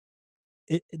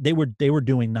 they were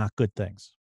doing not good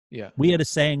things. Yeah. We had a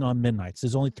saying on Midnights: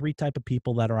 there's only three type of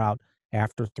people that are out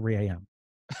after 3 a.m.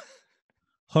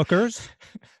 Hookers,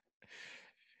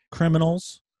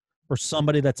 criminals, or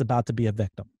somebody that's about to be a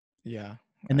victim. Yeah.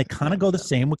 And they kind of go the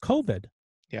same with COVID.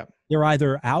 Yeah. They're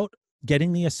either out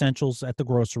getting the essentials at the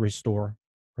grocery store,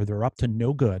 or they're up to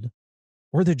no good,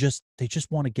 or they just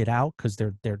want to get out because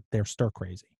they're stir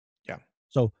crazy. Yeah.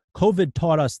 So COVID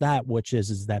taught us that, which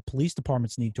is that police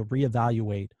departments need to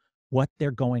reevaluate what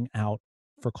they're going out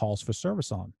for calls for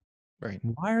service on. Right.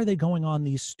 Why are they going on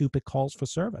these stupid calls for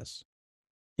service?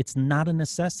 It's not a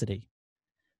necessity.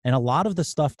 And a lot of the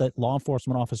stuff that law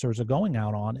enforcement officers are going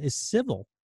out on is civil.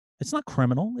 It's not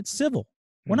criminal, it's civil.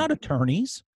 We're Mm. not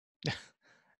attorneys.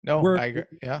 No, We're I agree.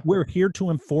 Yeah. we're here to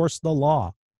enforce the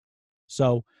law.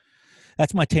 So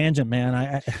that's my tangent, man.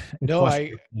 It No,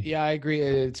 frustrates me. yeah, I agree.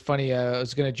 It's funny. I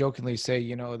was going to jokingly say,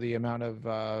 the amount of,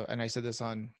 and I said this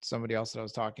on somebody else that I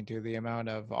was talking to, the amount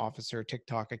of officer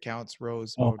TikTok accounts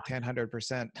rose Oh about my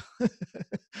 1000%.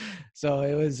 So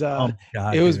oh my it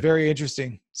god, was dude. very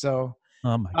interesting. So,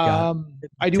 Oh my god.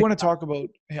 I do want to TikTok.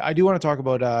 talk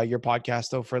about, your podcast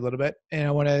though for a little bit. And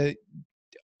I want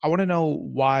to know,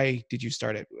 why did you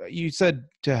start it? You said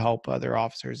to help other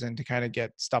officers and to kind of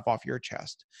get stuff off your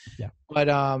chest, Yeah. but,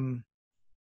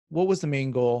 what was the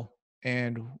main goal,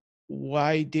 and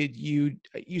why did you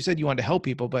said you wanted to help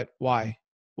people, but why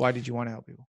did you want to help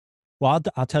people? Well,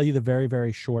 I'll tell you the very,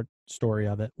 very short story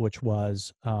of it, which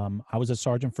was, I was a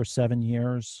sergeant for 7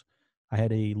 years. I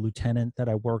had a lieutenant that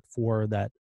I worked for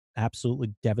that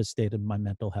absolutely devastated my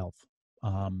mental health.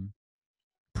 Um,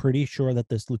 Pretty sure that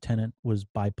this lieutenant was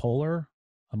bipolar,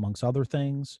 amongst other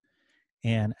things,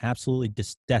 and absolutely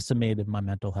decimated my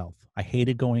mental health. I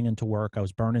hated going into work. I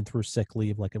was burning through sick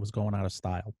leave like it was going out of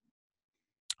style.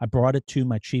 I brought it to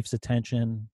my chief's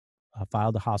attention,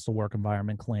 filed a hostile work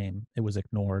environment claim. It was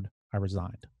ignored. I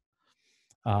resigned.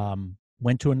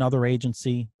 Went to another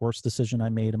agency, worst decision I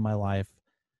made in my life.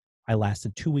 I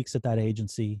lasted 2 weeks at that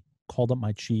agency, called up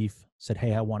my chief, said,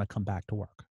 "Hey, I want to come back to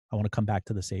work. I want to come back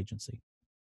to this agency."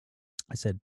 I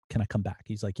said, "Can I come back?"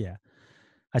 He's like, "Yeah."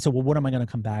 I said, "Well, what am I going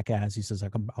to come back as?" He says,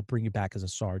 "I'll bring you back as a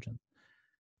sergeant."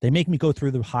 They make me go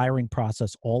through the hiring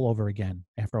process all over again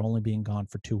after only being gone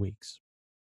for 2 weeks.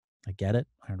 I get it.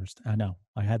 I understand. I know.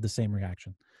 I had the same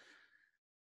reaction.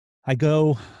 I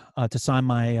go to sign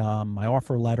my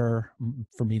offer letter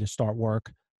for me to start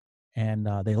work, and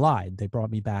they lied. They brought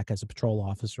me back as a patrol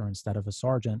officer instead of a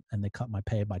sergeant, and they cut my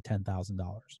pay by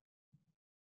 $10,000.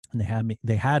 And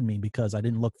they had me because I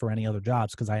didn't look for any other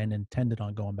jobs because I had intended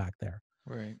on going back there.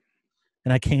 Right.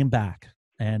 And I came back,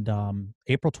 and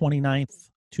April 29th,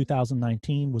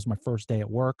 2019 was my first day at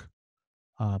work.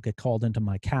 Get called into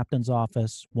my captain's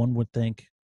office. One would think,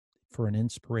 for an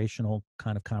inspirational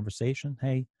kind of conversation.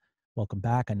 "Hey, welcome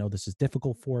back. I know this is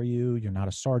difficult for you. You're not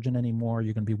a sergeant anymore.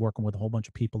 You're going to be working with a whole bunch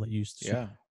of people that you used to super." Yeah.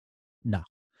 No,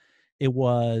 it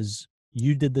was,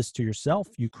 "You did this to yourself.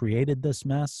 You created this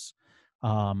mess.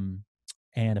 Um,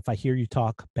 and if I hear you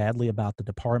talk badly about the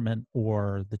department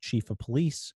or the chief of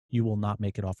police, you will not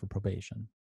make it off of probation."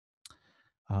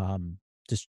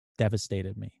 Just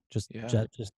devastated me. Yeah.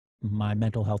 Just my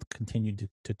mental health continued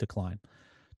to decline.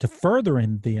 To further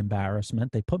in the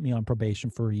embarrassment, they put me on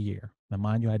probation for a year. Now,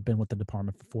 mind you, I'd been with the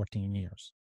department for 14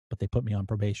 years, but they put me on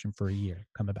probation for a year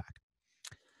coming back.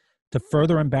 To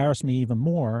further embarrass me even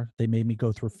more, they made me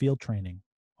go through field training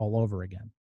all over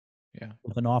again Yeah.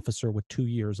 with an officer with 2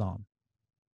 years on.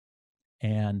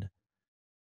 And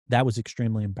that was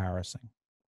extremely embarrassing.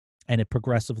 And it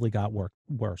progressively got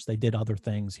worse. They did other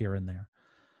things here and there.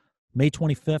 May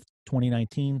 25th,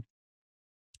 2019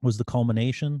 was the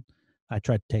culmination. I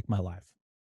tried to take my life.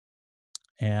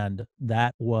 And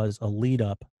that was a lead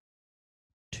up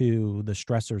to the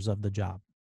stressors of the job,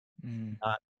 Mm.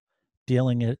 not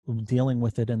dealing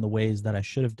with it in the ways that I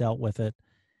should have dealt with it.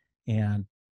 And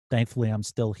thankfully I'm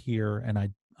still here, and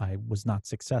I was not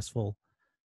successful,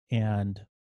 and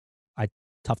I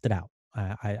toughed it out.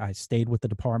 I stayed with the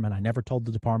department. I never told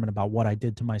the department about what I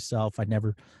did to myself. I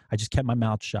just kept my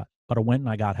mouth shut, but I went and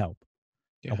I got help.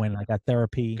 I Yeah. went and I got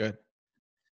therapy. Good.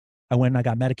 I went and I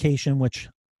got medication, which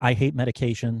I hate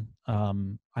medication.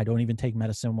 I don't even take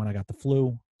medicine when I got the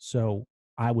flu. So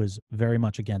I was very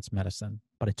much against medicine,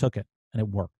 but I took it and it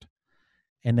worked.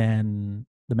 And then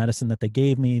the medicine that they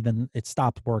gave me, then it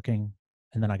stopped working.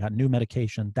 And then I got new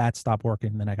medication that stopped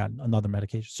working. Then I got another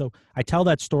medication. So I tell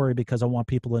that story because I want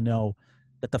people to know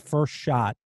that the first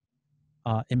shot,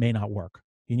 it may not work.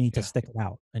 You need to Yeah. stick it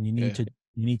out, and Yeah.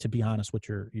 you need to be honest with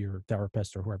your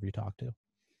therapist or whoever you talk to.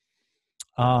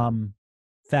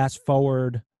 Fast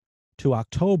forward to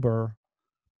October,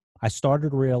 I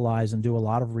started to realize and do a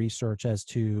lot of research as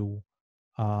to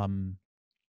um,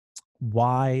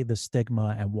 why the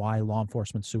stigma and why law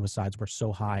enforcement suicides were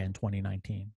so high in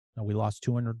 2019. Now, we lost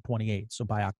 228. So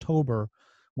by October,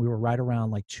 we were right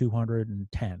around like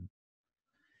 210.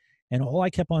 And all I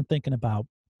kept on thinking about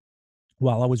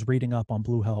while I was reading up on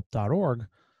bluehelp.org,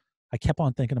 I kept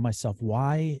on thinking to myself,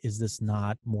 why is this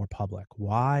not more public?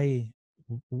 Why,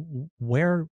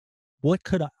 where, what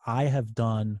could I have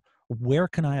done? Where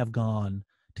can I have gone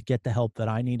to get the help that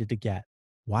I needed to get?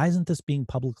 Why isn't this being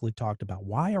publicly talked about?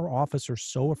 Why are officers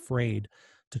so afraid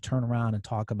to turn around and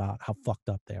talk about how fucked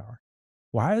up they are?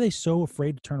 Why are they so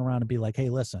afraid to turn around and be like, hey,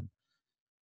 listen,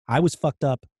 I was fucked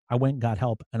up. I went and got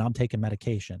help, and I'm taking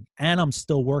medication, and I'm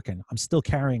still working. I'm still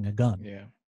carrying a gun. Yeah.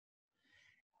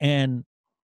 And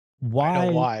I know why?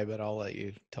 why, but I'll let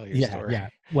you tell your Yeah, story. yeah.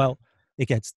 Well,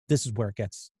 this is where it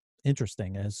gets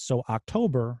interesting is so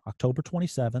October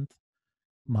 27th,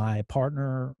 my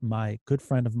partner, my good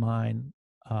friend of mine,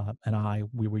 and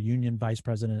we were union vice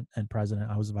president and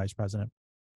president. I was the vice president.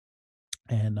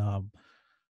 And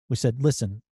we said,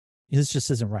 listen, this just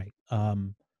isn't right.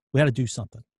 We got to do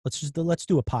something. Let's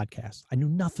do a podcast. I knew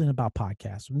nothing about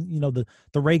podcasts. You know, the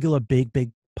regular big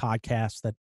podcasts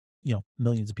that, you know,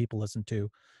 millions of people listen to,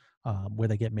 where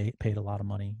they get paid a lot of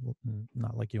money,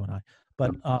 not like you and I.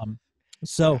 But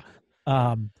so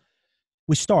Yeah. um,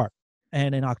 we start,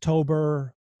 and in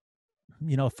October,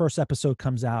 you know, first episode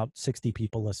comes out, 60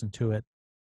 people listen to it.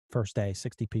 First day,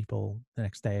 60 people. The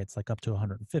next day, it's like up to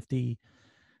 150.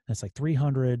 And it's like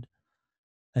 300.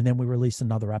 And then we released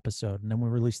another episode, and then we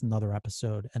released another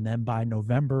episode. And then by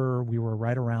November, we were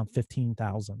right around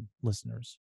 15,000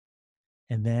 listeners.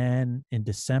 And then in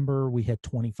December, we hit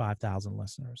 25,000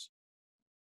 listeners.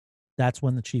 That's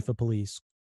when the chief of police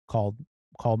called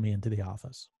me into the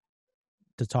office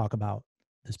to talk about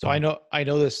this So I podcast.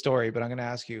 know this story, but I'm going to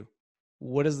ask you,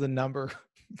 what does the number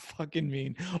fucking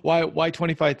mean? Why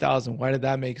 25,000? Why did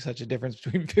that make such a difference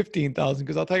between 15,000?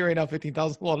 Because I'll tell you right now,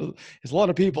 15,000 is a lot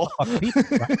of people. Fucking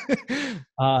people,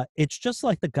 right? It's just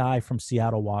like the guy from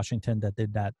Seattle, Washington, that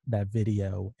did that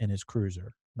video in his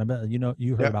cruiser. Remember, you know,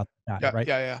 you heard Yeah. about that, Yeah. right?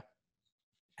 Yeah. Yeah.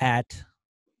 At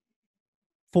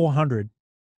 400,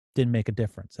 didn't make a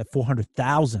difference. At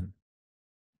 400,000,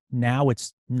 now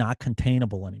it's not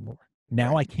containable anymore.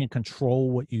 Now Right. I can't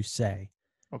control what you say.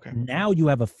 Okay. Now you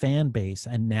have a fan base,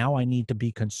 and now I need to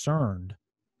be concerned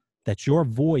that your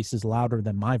voice is louder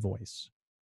than my voice,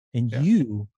 and Yeah.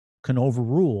 you can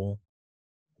overrule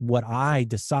what I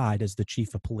decide as the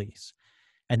chief of police.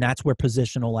 And that's where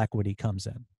positional equity comes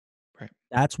in. Right.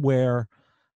 That's where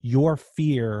your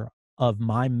fear of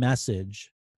my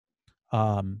message,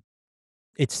 um,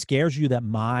 it scares you that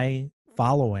my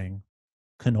following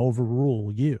can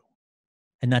overrule you.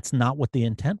 And that's not what the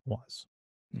intent was.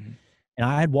 Mhm. And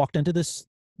I had walked into this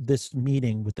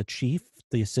meeting with the chief,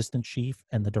 the assistant chief,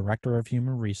 and the director of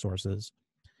human resources.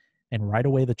 And right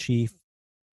away, the chief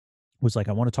was like,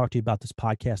 I want to talk to you about this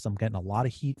podcast. I'm getting a lot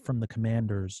of heat from the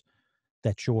commanders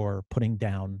that you're putting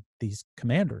down these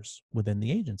commanders within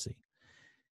the agency.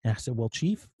 And I said, well,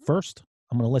 chief, first,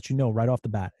 I'm going to let you know right off the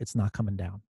bat, it's not coming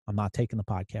down. I'm not taking the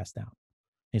podcast down.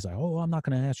 He's like, oh, I'm not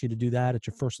going to ask you to do that. It's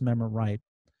your First Amendment right.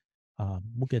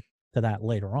 We'll get to that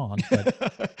later on. But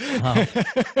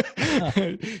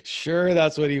um, Sure,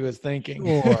 that's what he was thinking.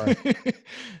 sure.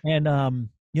 And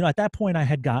At that point, I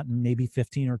had gotten maybe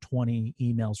 15 or 20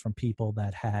 emails from people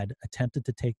that had attempted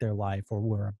to take their life or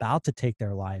were about to take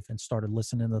their life and started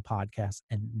listening to the podcast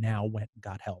and now went and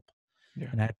got help. Yeah.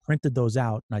 And I printed those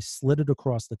out and I slid it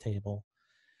across the table.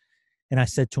 And I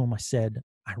said to him,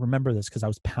 I remember this because I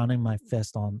was pounding my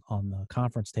fist on the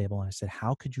conference table. And I said,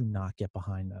 how could you not get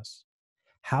behind this?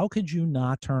 How could you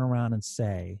not turn around and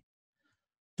say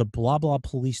the blah, blah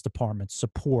police department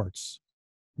supports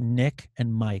Nick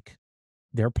and Mike,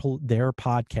 their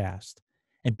podcast,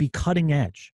 and be cutting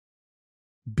edge,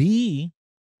 be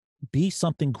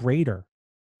something greater?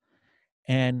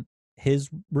 And his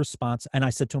response, and I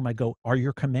said to him, I go, are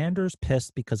your commanders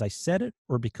pissed because I said it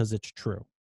or because it's true?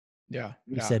 Yeah.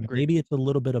 He Yeah. said, Agreed. maybe it's a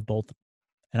little bit of both.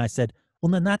 And I said,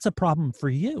 well, then that's a problem for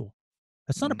you.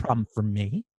 That's not a Mhm. problem for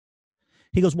me.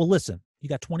 He goes, well, listen, you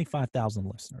got 25,000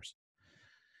 listeners.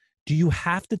 Do you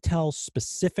have to tell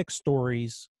specific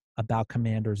stories about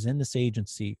commanders in this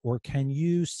agency, or can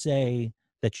you say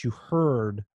that you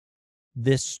heard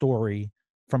this story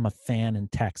from a fan in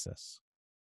Texas?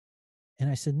 And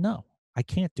I said, no, I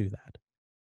can't do that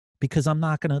because I'm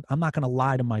not going to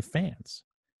lie to my fans.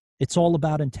 It's all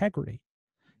about integrity.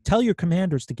 Tell your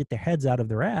commanders to get their heads out of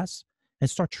their ass and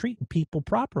start treating people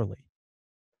properly.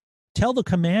 Tell the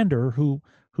commander who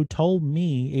told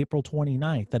me April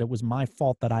 29th that it was my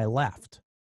fault that I left,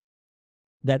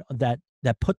 that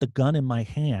put the gun in my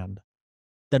hand,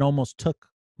 that almost took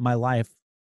my life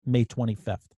May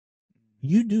 25th.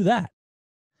 You do that.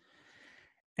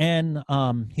 And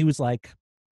he was like,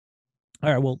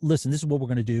 all right, well, listen, this is what we're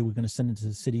going to do. We're going to send it to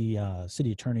the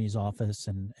city attorney's office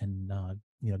and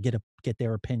get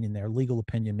their opinion, their legal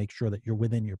opinion, make sure that you're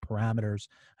within your parameters.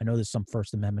 I know there's some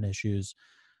First Amendment issues.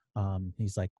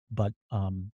 He's like, but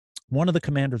one of the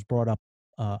commanders brought up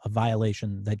a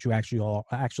violation that you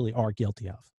actually are guilty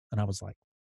of. And I was like,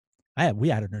 we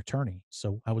had an attorney.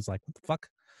 So I was like, what the fuck?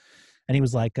 And he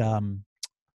was like,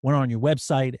 went on your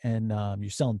website and you're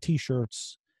selling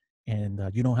T-shirts and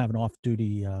you don't have an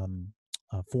off-duty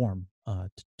form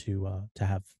to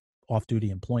have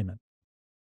off-duty employment.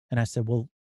 And I said, well,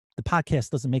 the podcast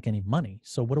doesn't make any money.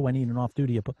 So what do I need an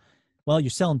off-duty? Well, you're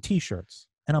selling T-shirts.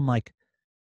 And I'm like,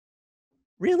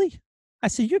 really? I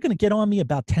said, you're going to get on me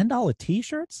about $10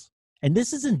 T-shirts? And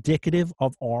this is indicative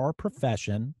of our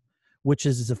profession, which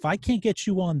is if I can't get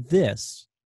you on this,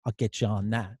 I'll get you on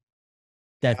that.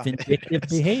 That Yeah. It vindictive is.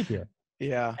 behavior,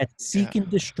 Yeah. that Yeah. seek and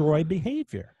destroy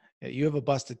behavior. Yeah. You have a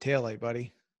busted taillight,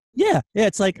 buddy. Yeah,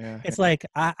 it's like Yeah.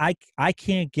 I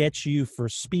can't get you for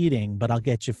speeding, but I'll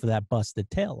get you for that busted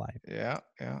taillight. Yeah.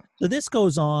 Yeah. So this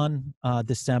goes on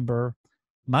December.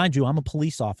 Mind you, I'm a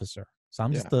police officer, so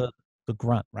I'm just Yeah. the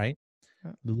grunt, right?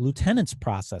 Yeah. The lieutenant's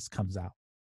process comes out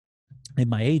in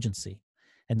my agency.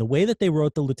 And the way that they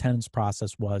wrote the lieutenant's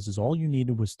process is all you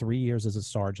needed was 3 years as a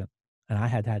sergeant. And I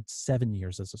had 7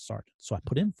 years as a sergeant. So I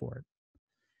put in for it.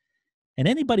 And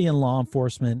anybody in law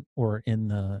enforcement or in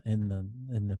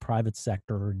the private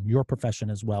sector or in your profession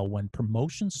as well, when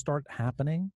promotions start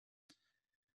happening,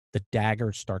 the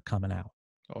daggers start coming out.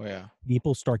 Oh yeah.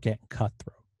 People start getting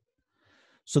cutthroat.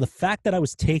 So the fact that I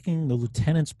was taking the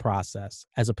lieutenant's process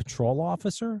as a patrol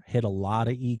officer hit a lot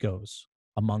of egos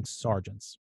amongst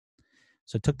sergeants.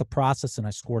 So I took the process and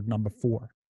I scored number 4.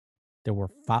 There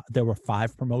were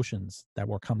 5 promotions that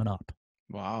were coming up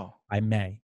Wow. by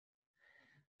May.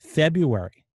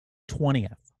 February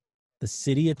 20th, the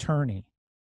city attorney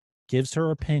gives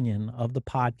her opinion of the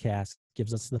podcast,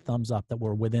 gives us the thumbs up that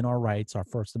we're within our rights, our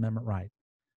First Amendment right.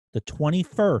 The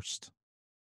 21st,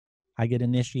 I get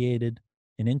initiated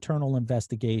an internal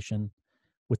investigation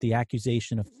with the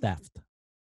accusation of theft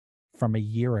from a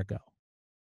year ago.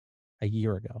 A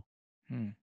year ago. Hmm.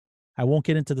 I won't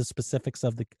get into the specifics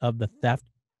of the theft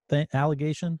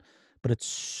allegation, but it's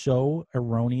so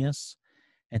erroneous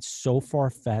and so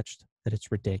far-fetched that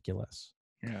it's ridiculous.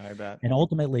 Yeah, I bet. And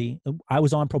ultimately, I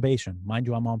was on probation. Mind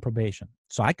you, I'm on probation.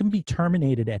 So I can be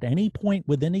terminated at any point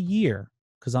within a year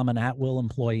because I'm an at-will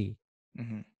employee.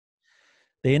 Mm-hmm.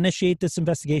 They initiate this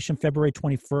investigation February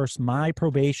 21st. My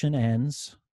probation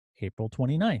ends April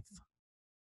 29th.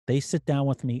 They sit down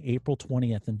with me April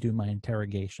 20th and do my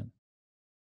interrogation.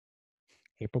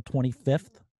 April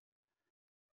 25th,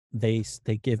 they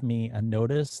give me a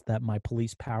notice that my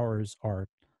police powers are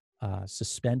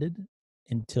suspended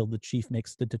until the chief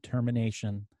makes the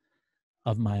determination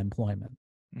of my employment.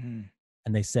 Mm-hmm.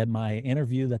 And they said my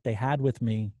interview that they had with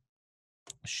me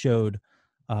showed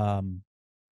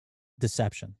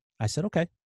deception. I said, okay,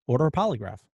 order a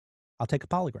polygraph. I'll take a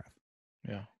polygraph.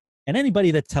 Yeah. And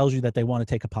anybody that tells you that they want to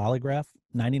take a polygraph,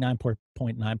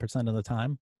 99.9% of the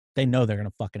time, they know they're going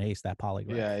to fucking ace that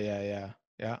polygraph. Yeah. Yeah. Yeah.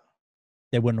 Yeah.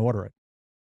 They wouldn't order it.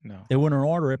 No. They wouldn't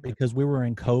order it because we were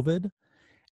in COVID,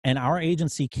 and our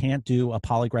agency can't do a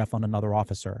polygraph on another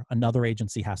officer. Another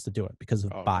agency has to do it because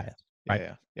of Oh, okay. bias, Yeah, right?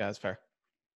 yeah. Yeah, that's fair.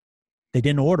 They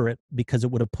didn't order it because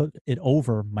it would have put it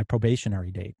over my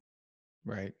probationary date.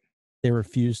 Right. They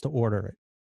refused to order it.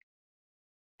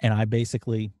 And I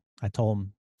told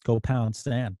them, go pound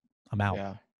sand. I'm out.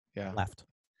 Yeah. Yeah. Left.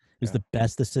 It was Yeah. the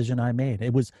best decision I made.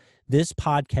 This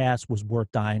podcast was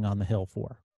worth dying on the hill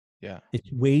for. Yeah. It's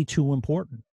way too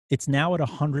important. It's now at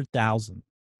 100,000.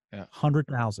 Yeah.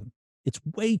 100,000. It's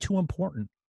way too important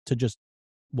to just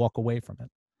walk away from it.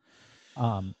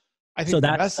 I So think the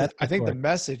that's message the I think the story.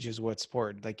 message is what's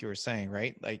important, like you were saying,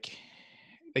 right? Like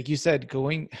you said,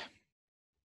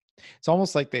 it's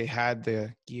almost like they had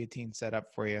the guillotine set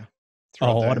up for you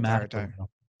throughout Oh, the entire automatically, time. bro.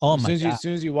 Oh my God. As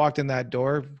soon as you walked in that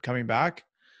door coming back,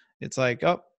 it's like,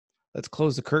 oh, let's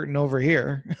close the curtain over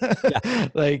here. Yeah.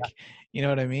 Like, you know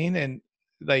what I mean? And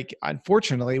like,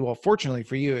 unfortunately, well, fortunately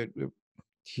for you,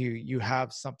 you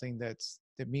have something that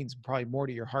means probably more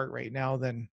to your heart right now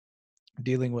than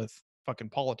dealing with fucking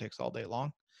politics all day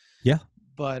long. Yeah.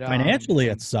 But Financially,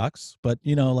 it sucks, but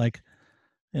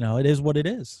it is what it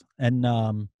is.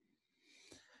 And,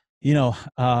 you know,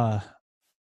 uh,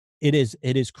 it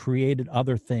has created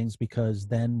other things because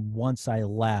then once I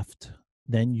left,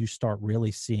 then you start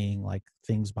really seeing like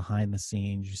things behind the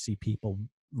scenes. You see people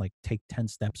like take 10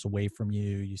 steps away from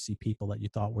you. You see people that you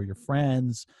thought were your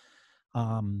friends,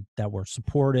 that were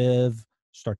supportive,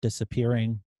 start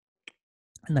disappearing.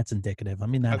 And that's indicative. I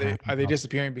mean, that are happens. they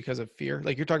disappearing because of fear?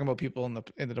 Like you're talking about people in the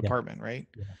Yeah, department, right?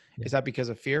 yeah, yeah, Is that because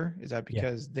of fear? Is that yeah.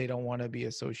 because they don't want to be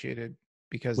associated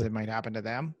because With it might happen to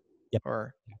them? Yep.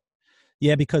 Or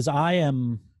Yeah, because I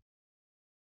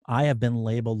have been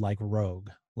labeled like rogue.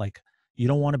 Like you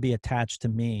don't want to be attached to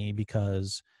me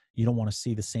because you don't want to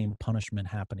see the same punishment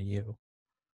happen to you.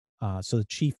 So the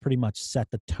chief pretty much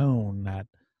set the tone that,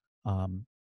 um,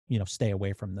 stay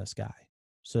away from this guy.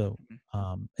 So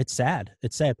it's sad.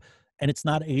 It's sad. And it's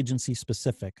not agency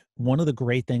specific. One of the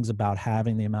great things about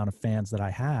having the amount of fans that I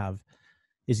have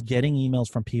is getting emails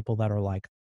from people that are like,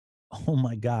 oh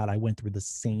my God, I went through the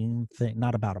same thing,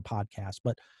 not about a podcast,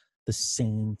 but the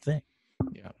same thing.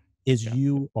 yeah, Is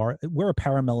yeah, we're a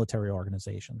paramilitary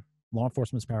organization. Law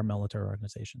enforcement's a paramilitary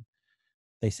organization.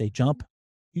 They say jump,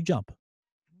 you jump.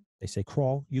 They say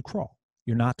crawl, you crawl.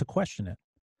 You're not to question it.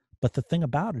 But the thing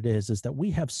about it is that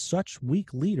we have such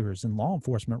weak leaders in law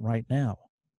enforcement right now.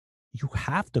 You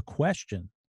have to question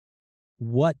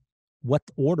what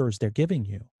orders they're giving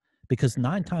you, because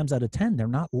 9 times out of 10 they're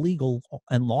not legal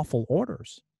and lawful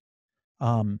orders.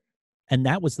 And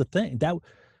that was the thing that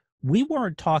we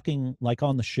weren't talking like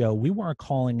on the show. We weren't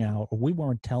calling out or we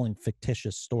weren't telling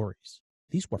fictitious stories.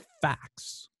 These were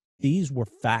facts. These were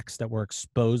facts that were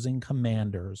exposing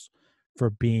commanders for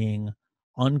being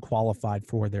unqualified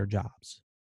for their jobs.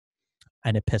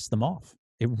 And it pissed them off.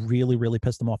 It really, really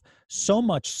pissed them off. So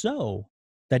much so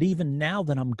that even now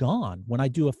that I'm gone, when I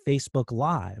do a Facebook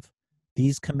Live,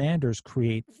 these commanders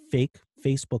create fake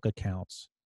Facebook accounts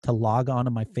to log on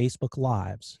to my Facebook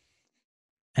Lives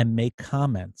and make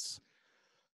comments.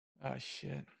 oh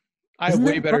shit. I have Isn't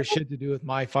that way better incredible? shit to do with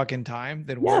my fucking time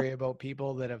than Yeah, worry about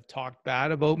people that have talked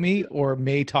bad about me or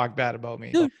may talk bad about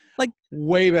me. dude. Like,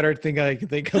 Way better thing I can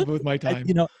think of with my time.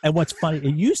 and what's funny, it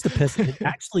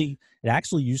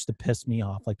actually used to piss me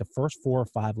off. Like the first 4 or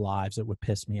 5 lives, it would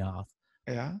piss me off.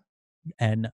 Yeah.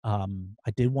 And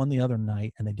I did one the other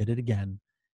night, and they did it again.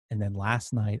 And then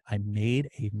last night, I made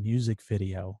a music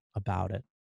video about it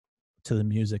to the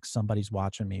music "Somebody's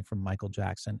Watching Me" from Michael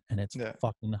Jackson, and it's Yeah.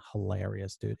 fucking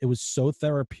hilarious, dude. It was so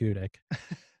therapeutic.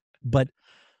 But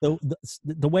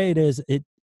the way it is,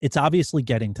 it's obviously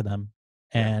getting to them,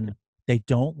 Yeah. and they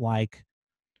don't like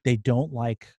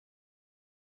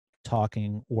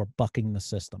talking or bucking the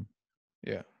system.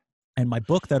 Yeah. And my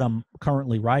book that I'm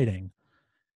currently writing,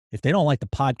 if they don't like the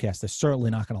podcast, they're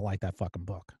certainly not going to like that fucking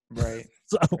book. Right.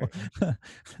 So, Right.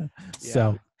 Yeah.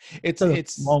 so a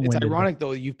It's long-winded, but ironic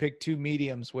though you picked two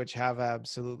mediums which have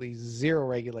absolutely zero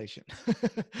regulation.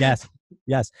 yes,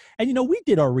 yes. And we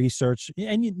did our research,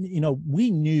 and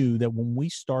we knew that when we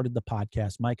started the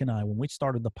podcast, Mike and I, when we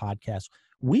started the podcast,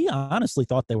 we honestly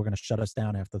thought they were going to shut us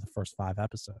down after the first 5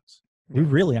 episodes. We Yeah.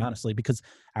 really honestly, because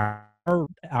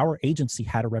our agency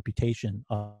had a reputation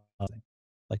of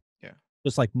like Yeah.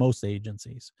 just like most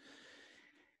agencies,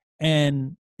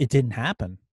 and it didn't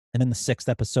happen. And then the 6th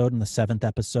episode and the 7th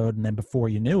episode, and then before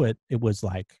you knew it, it was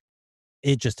like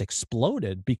it just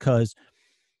exploded because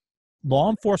law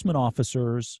enforcement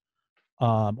officers,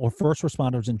 or first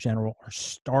responders in general, are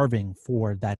starving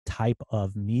for that type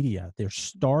of media. They're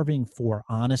starving for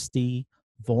honesty,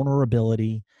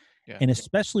 vulnerability, Yeah. And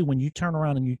especially when you turn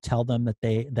around and you tell them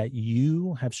that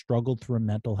you have struggled through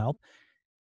mental health.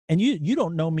 And you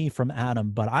don't know me from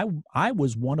Adam, but I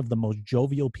was one of the most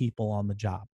jovial people on the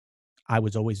job. I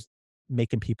was always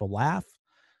making people laugh.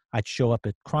 I'd show up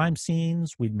at crime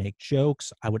scenes. We'd make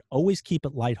jokes. I would always keep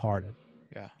it lighthearted.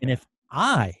 Yeah. And if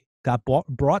I got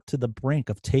brought to the brink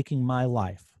of taking my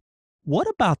life, what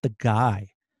about the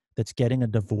guy that's getting a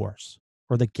divorce,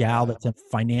 or the gal Yeah. that's in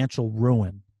financial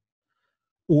ruin,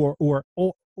 or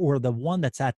the one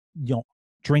that's at,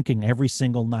 drinking every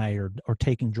single night, or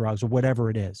taking drugs, or whatever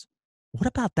it is? What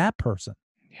about that person?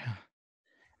 Yeah.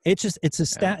 Yeah.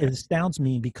 It astounds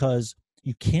me, because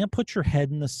you can't put your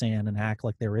head in the sand and act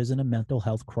like there isn't a mental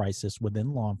health crisis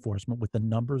within law enforcement with the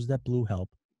numbers that Blue Help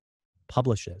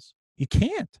publishes. You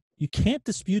can't. You can't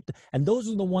dispute that. And those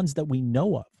are the ones that we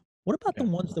know of. What about the Yeah.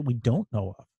 ones that we don't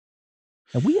know of?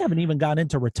 And we haven't even got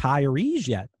into retirees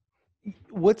yet.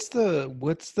 What's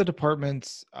the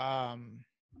department's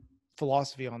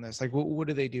philosophy on this? Like, what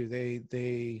do?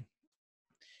 They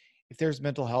if there's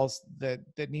mental health that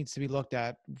needs to be looked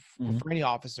at Mhm. for any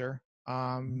officer,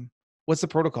 what's the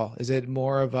protocol? Is it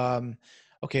more of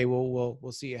okay,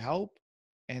 we'll see you help,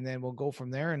 and then we'll go from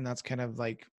there, and that's kind of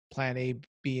like plan A,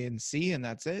 B, and C, and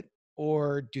that's it?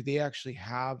 Or do they actually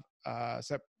have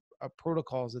set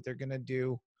protocols that they're going to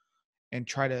do and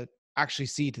try to actually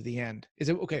see to the end? Is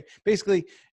it okay? Basically,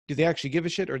 do they actually give a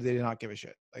shit, or do they not give a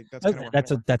shit? Like, that's kind of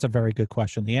what. That's a very good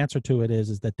question. The answer to it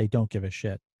is that they don't give a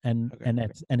shit, and Okay.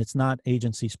 it's not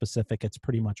agency specific. It's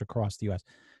pretty much across the U.S.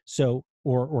 So,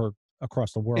 or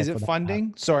across the Is world it for that matter.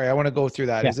 funding? Sorry, I want to go through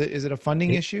that. Yeah, Is it a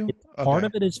funding issue? part Okay.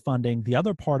 of it is funding. The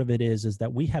other part of it is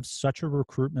that we have such a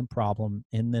recruitment problem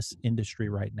in this industry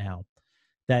right now,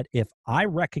 that if I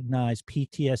recognize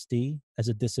PTSD as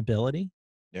a disability,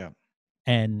 Yeah.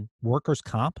 and workers'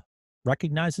 comp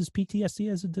recognizes PTSD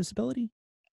as a disability,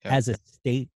 Yeah. as a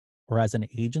state or as an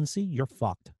agency, you're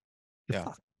fucked. You're Yeah.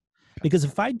 fucked. Because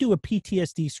if I do a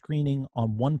PTSD screening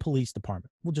on one police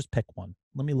department, we'll just pick one.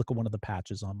 Let me look at one of the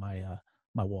patches on my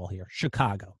wall here.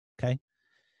 Chicago. Okay.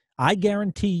 I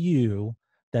guarantee you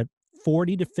that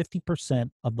 40 to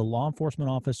 50% of the law enforcement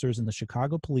officers in the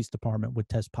Chicago Police Department would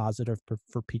test positive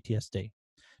for PTSD.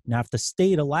 Now, if the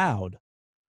state allowed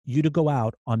you to go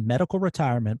out on medical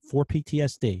retirement for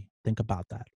PTSD, think about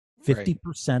that. Right.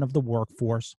 50% of the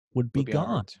workforce would be Would be on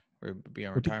gone. would be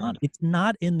on Would be gone. retirement. It's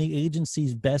not in the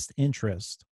agency's best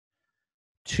interest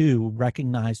to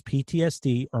recognize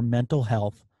PTSD or mental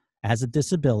health as a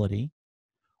disability,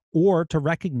 or to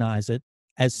recognize it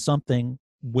as something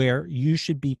where you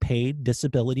should be paid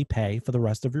disability pay for the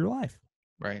rest of your life.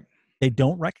 Right. They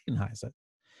don't recognize it.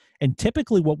 And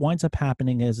typically what winds up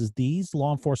happening is these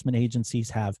law enforcement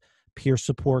agencies have peer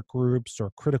support groups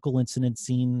or critical incident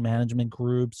scene management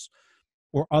groups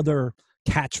or other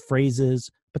catchphrases,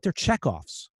 but they're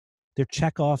checkoffs. They're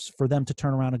checkoffs for them to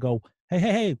turn around and go,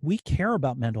 hey, we care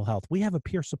about mental health. We have a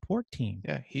peer support team.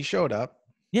 Yeah. He showed up.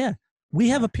 Yeah, we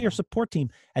have Yeah. a peer support team.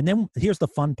 And then here's the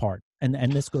fun part, and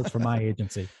this goes for my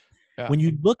agency. Yeah. When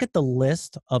you look at the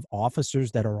list of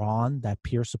officers that are on that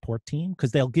peer support team,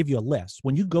 because they'll give you a list.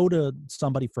 When you go to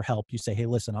somebody for help, you say, hey,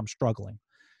 listen, I'm struggling.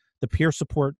 The peer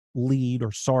support lead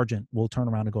or sergeant will turn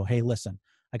around and go, hey, listen,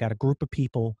 I got a group of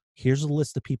people. Here's a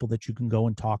list of people that you can go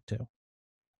and talk to.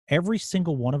 Every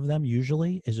single one of them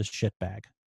usually is a shitbag.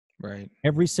 Right.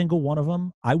 Every single one of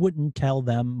them, I wouldn't tell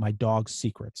them my dog's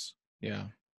secrets. Yeah.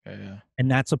 Yeah. Yeah. And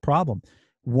that's a problem.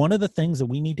 One of the things that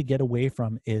we need to get away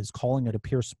from is calling it a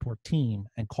peer support team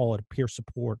and call it a peer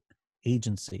support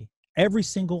agency. Every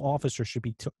single officer should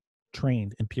be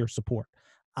trained in peer support.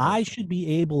 Right. I should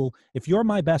be able, if you're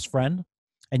my best friend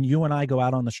and you and I go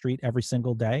out on the street every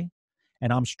single day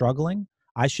and I'm struggling,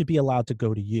 I should be allowed to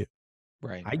go to you.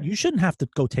 Right. You shouldn't have to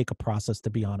go take a process to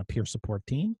be on a peer support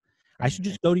team. I Right. should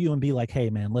just go to you and be like, hey,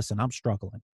 man, listen, I'm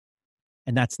struggling.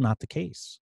 And that's not the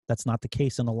case. That's not the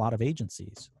case in a lot of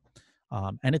agencies.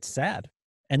 And it's sad.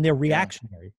 And they're Yeah.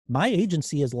 reactionary. My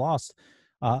agency has lost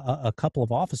a couple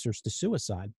of officers to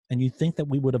suicide. And you'd think that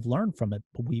we would have learned from it,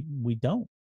 but we don't.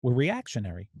 We're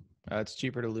reactionary. It's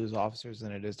cheaper to lose officers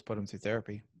than it is to put them through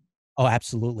therapy. Oh,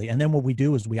 absolutely. And then what we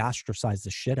do is we ostracize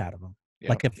the shit out of them. Yep.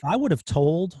 Like if I would have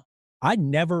told, I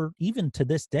never, even to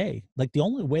this day, like the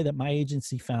only way that my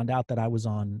agency found out that I was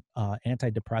on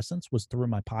antidepressants was through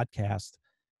my podcast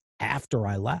after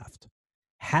I left.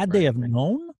 Had they Right.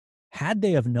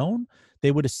 have known,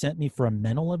 they would have sent me for a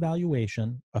mental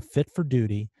evaluation, a fit for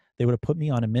duty. They would have put me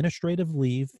on administrative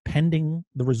leave pending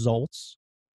the results.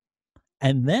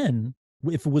 And then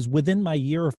if it was within my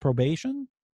year of probation,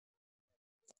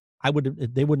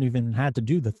 they wouldn't even had to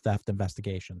do the theft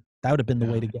investigation. That would have been the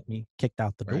way Yeah. to get me kicked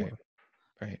out the Right. door.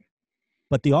 Right.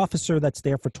 But the officer that's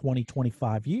there for 20,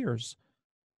 25 years,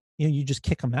 you just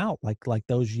kick them out like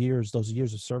those years of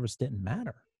service didn't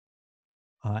matter.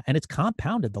 And it's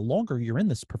compounded. The longer you're in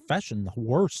this profession, the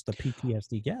worse the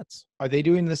PTSD gets. Are they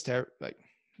doing this to like?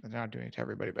 They're not doing it to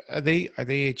everybody, but are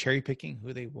they cherry picking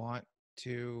who they want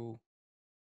to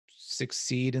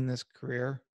succeed in this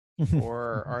career,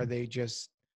 or are they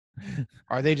just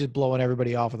blowing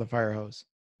everybody off with a fire hose?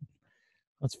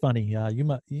 That's funny.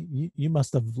 You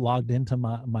must have logged into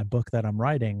my book that I'm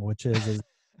writing, which is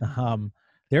um,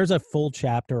 there's a full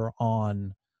chapter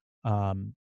on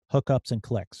um, hookups and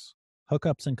clicks,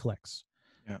 hookups and clicks.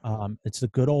 Yeah. It's the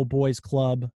good old boys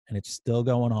club, and it's still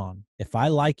going on. If I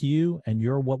like you and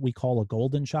you're what we call a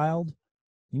golden child,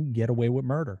 you can get away with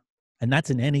murder, and that's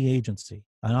in any agency.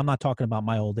 And I'm not talking about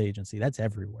my old agency. That's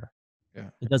everywhere. Yeah.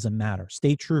 It doesn't matter.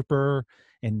 State trooper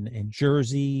in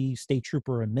Jersey, state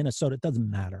trooper in Minnesota. It doesn't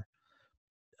matter.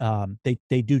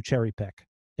 They do cherry pick.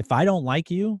 If I don't like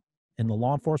you in the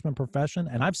law enforcement profession,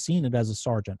 and I've seen it as a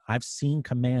sergeant, I've seen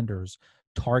commanders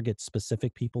target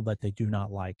specific people that they do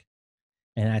not like,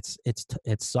 and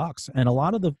it sucks. And a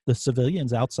lot of the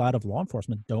civilians outside of law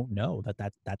enforcement don't know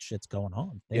that shit's going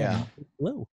on. They have Yeah. no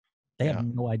clue. They have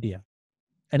Yeah. no idea,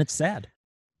 and it's sad.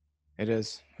 It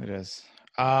is. It is.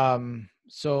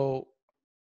 So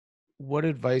what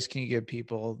advice can you give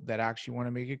people that actually want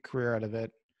to make a career out of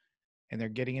it and they're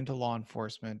getting into law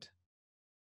enforcement?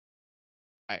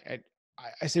 I I,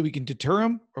 I say we can deter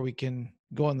them or we can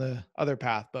go on the other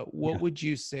path. But what Yeah, would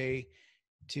you say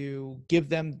to give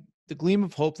them the gleam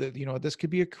of hope that this could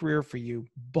be a career for you,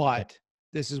 yeah, but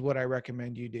this is what I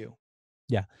recommend you do?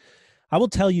 yeah. I will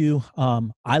tell you,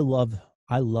 I love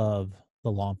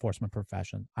the law enforcement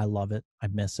profession. I love it. I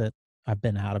miss it. I've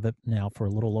been out of it now for a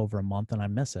little over a month, and I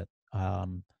miss it.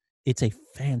 It's a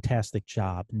fantastic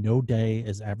job. No day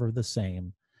is ever the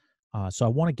same. So I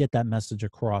want to get that message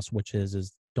across, which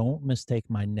is don't mistake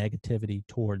my negativity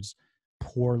towards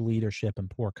poor leadership and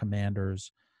poor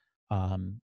commanders,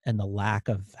 and the lack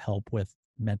of help with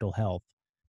mental health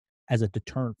as a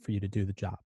deterrent for you to do the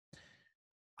job.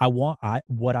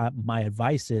 My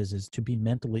advice is to be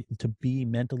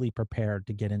mentally prepared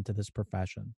to get into this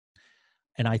profession.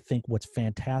 And I think what's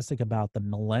fantastic about the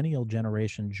millennial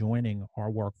generation joining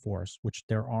our workforce, which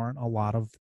there aren't a lot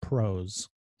of pros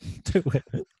to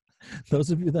it. Those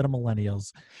of you that are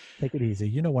millennials, take it easy.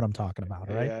 You know what I'm talking about,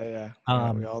 right? Yeah, yeah, yeah.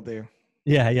 We Um, all do.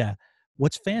 yeah, yeah.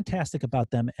 What's fantastic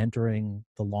about them entering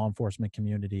the law enforcement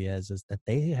community is that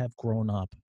they have grown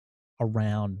up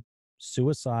around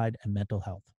suicide and mental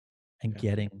health and Yeah,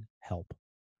 getting help.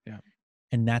 yeah,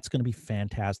 And that's going to be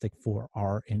fantastic for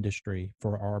our industry,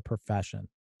 for our profession,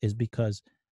 is because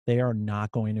they are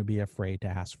not going to be afraid to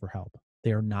ask for help.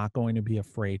 They are not going to be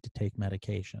afraid to take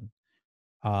medication.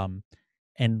 Um,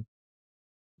 and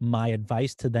my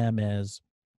advice to them is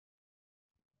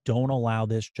don't allow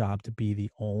this job to be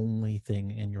the only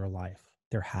thing in your life.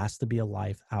 There has to be a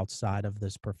life outside of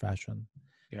this profession.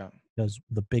 yeah, Because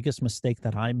the biggest mistake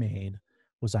that I made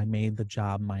was I made the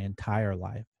job my entire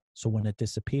life. So when it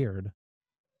disappeared,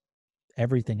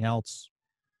 everything else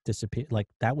disappeared. Like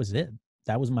that was it.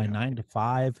 That was my yeah, 9 to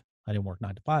 5. I didn't work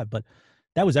 9 to 5, but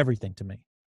that was everything to me.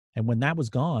 And when that was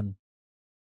gone,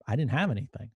 I didn't have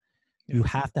anything. You yeah,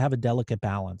 have to have a delicate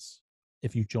balance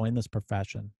if you join this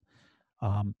profession.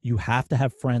 You have to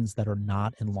have friends that are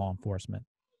not in law enforcement.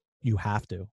 You have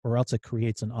to, or else it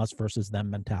creates an us versus them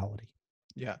mentality.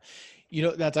 yeah.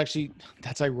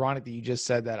 That's ironic that you just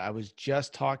said that. I was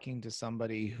just talking to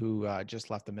somebody who just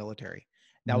left the military.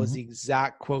 That was Hmm. the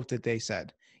exact quote that they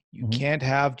said. You Hmm. can't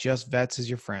have just vets as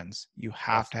your friends. You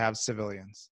have Yes. to have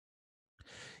civilians.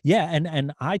 Yeah,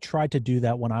 and I tried to do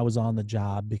that when I was on the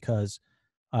job because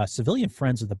civilian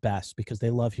friends are the best because they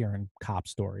love hearing cop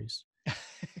stories.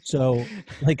 So,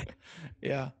 like,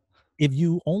 Yeah. if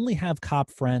you only have cop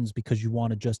friends because you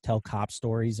want to just tell cop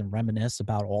stories and reminisce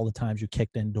about all the times you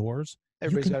kicked indoors, you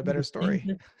Everybody's can got a do better the same story.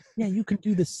 thing. Yeah, you can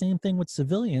do the same thing with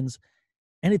civilians,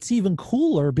 and it's even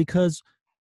cooler because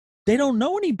they don't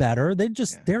know any better. Yeah.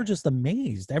 They're just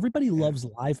amazed. Everybody Yeah. loves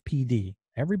Live PD.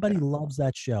 Everybody Yeah. loves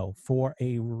that show for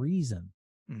a reason.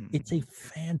 It's a Mhm.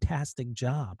 fantastic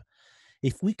job.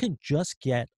 If we could just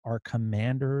get our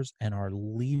commanders and our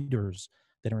leaders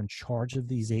that are in charge of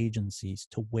these agencies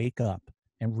to wake up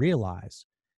and realize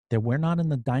that we're not in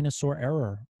the dinosaur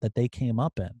era that they came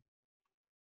up in,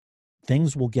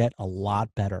 things will get a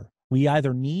lot better. We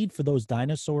either need for those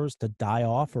dinosaurs to die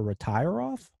off or retire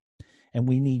off, and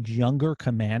we need younger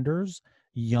commanders,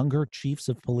 younger chiefs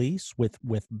of police with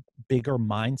bigger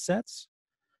mindsets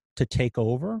to take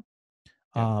over.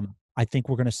 Yeah. I think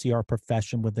we're going to see our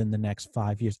profession within the next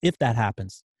 5 years, if that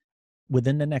happens.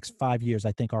 within the next 5 years,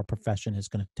 I think our profession is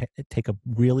going to take a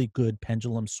really good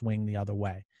pendulum swing the other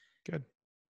way. Good.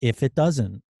 If it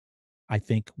doesn't, I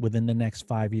think within the next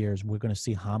 5 years, we're going to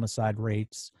see homicide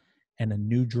rates and a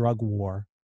new drug war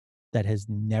that has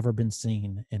never been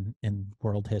seen in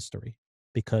world history,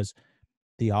 because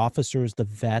the officers, the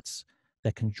vets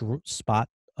that can spot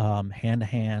hand to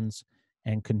hands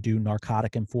and can do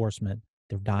narcotic enforcement,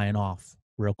 they're dying off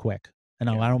real quick. And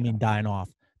no, Yeah. I don't Yeah. mean dying off;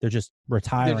 they're just They're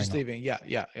retiring just them. leaving. Yeah.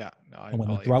 Yeah. Yeah. No, I And when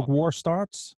the follow you. drug war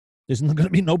starts, there's going to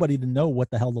be nobody to know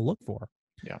what the hell to look for.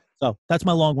 Yeah. So that's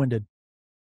my long-winded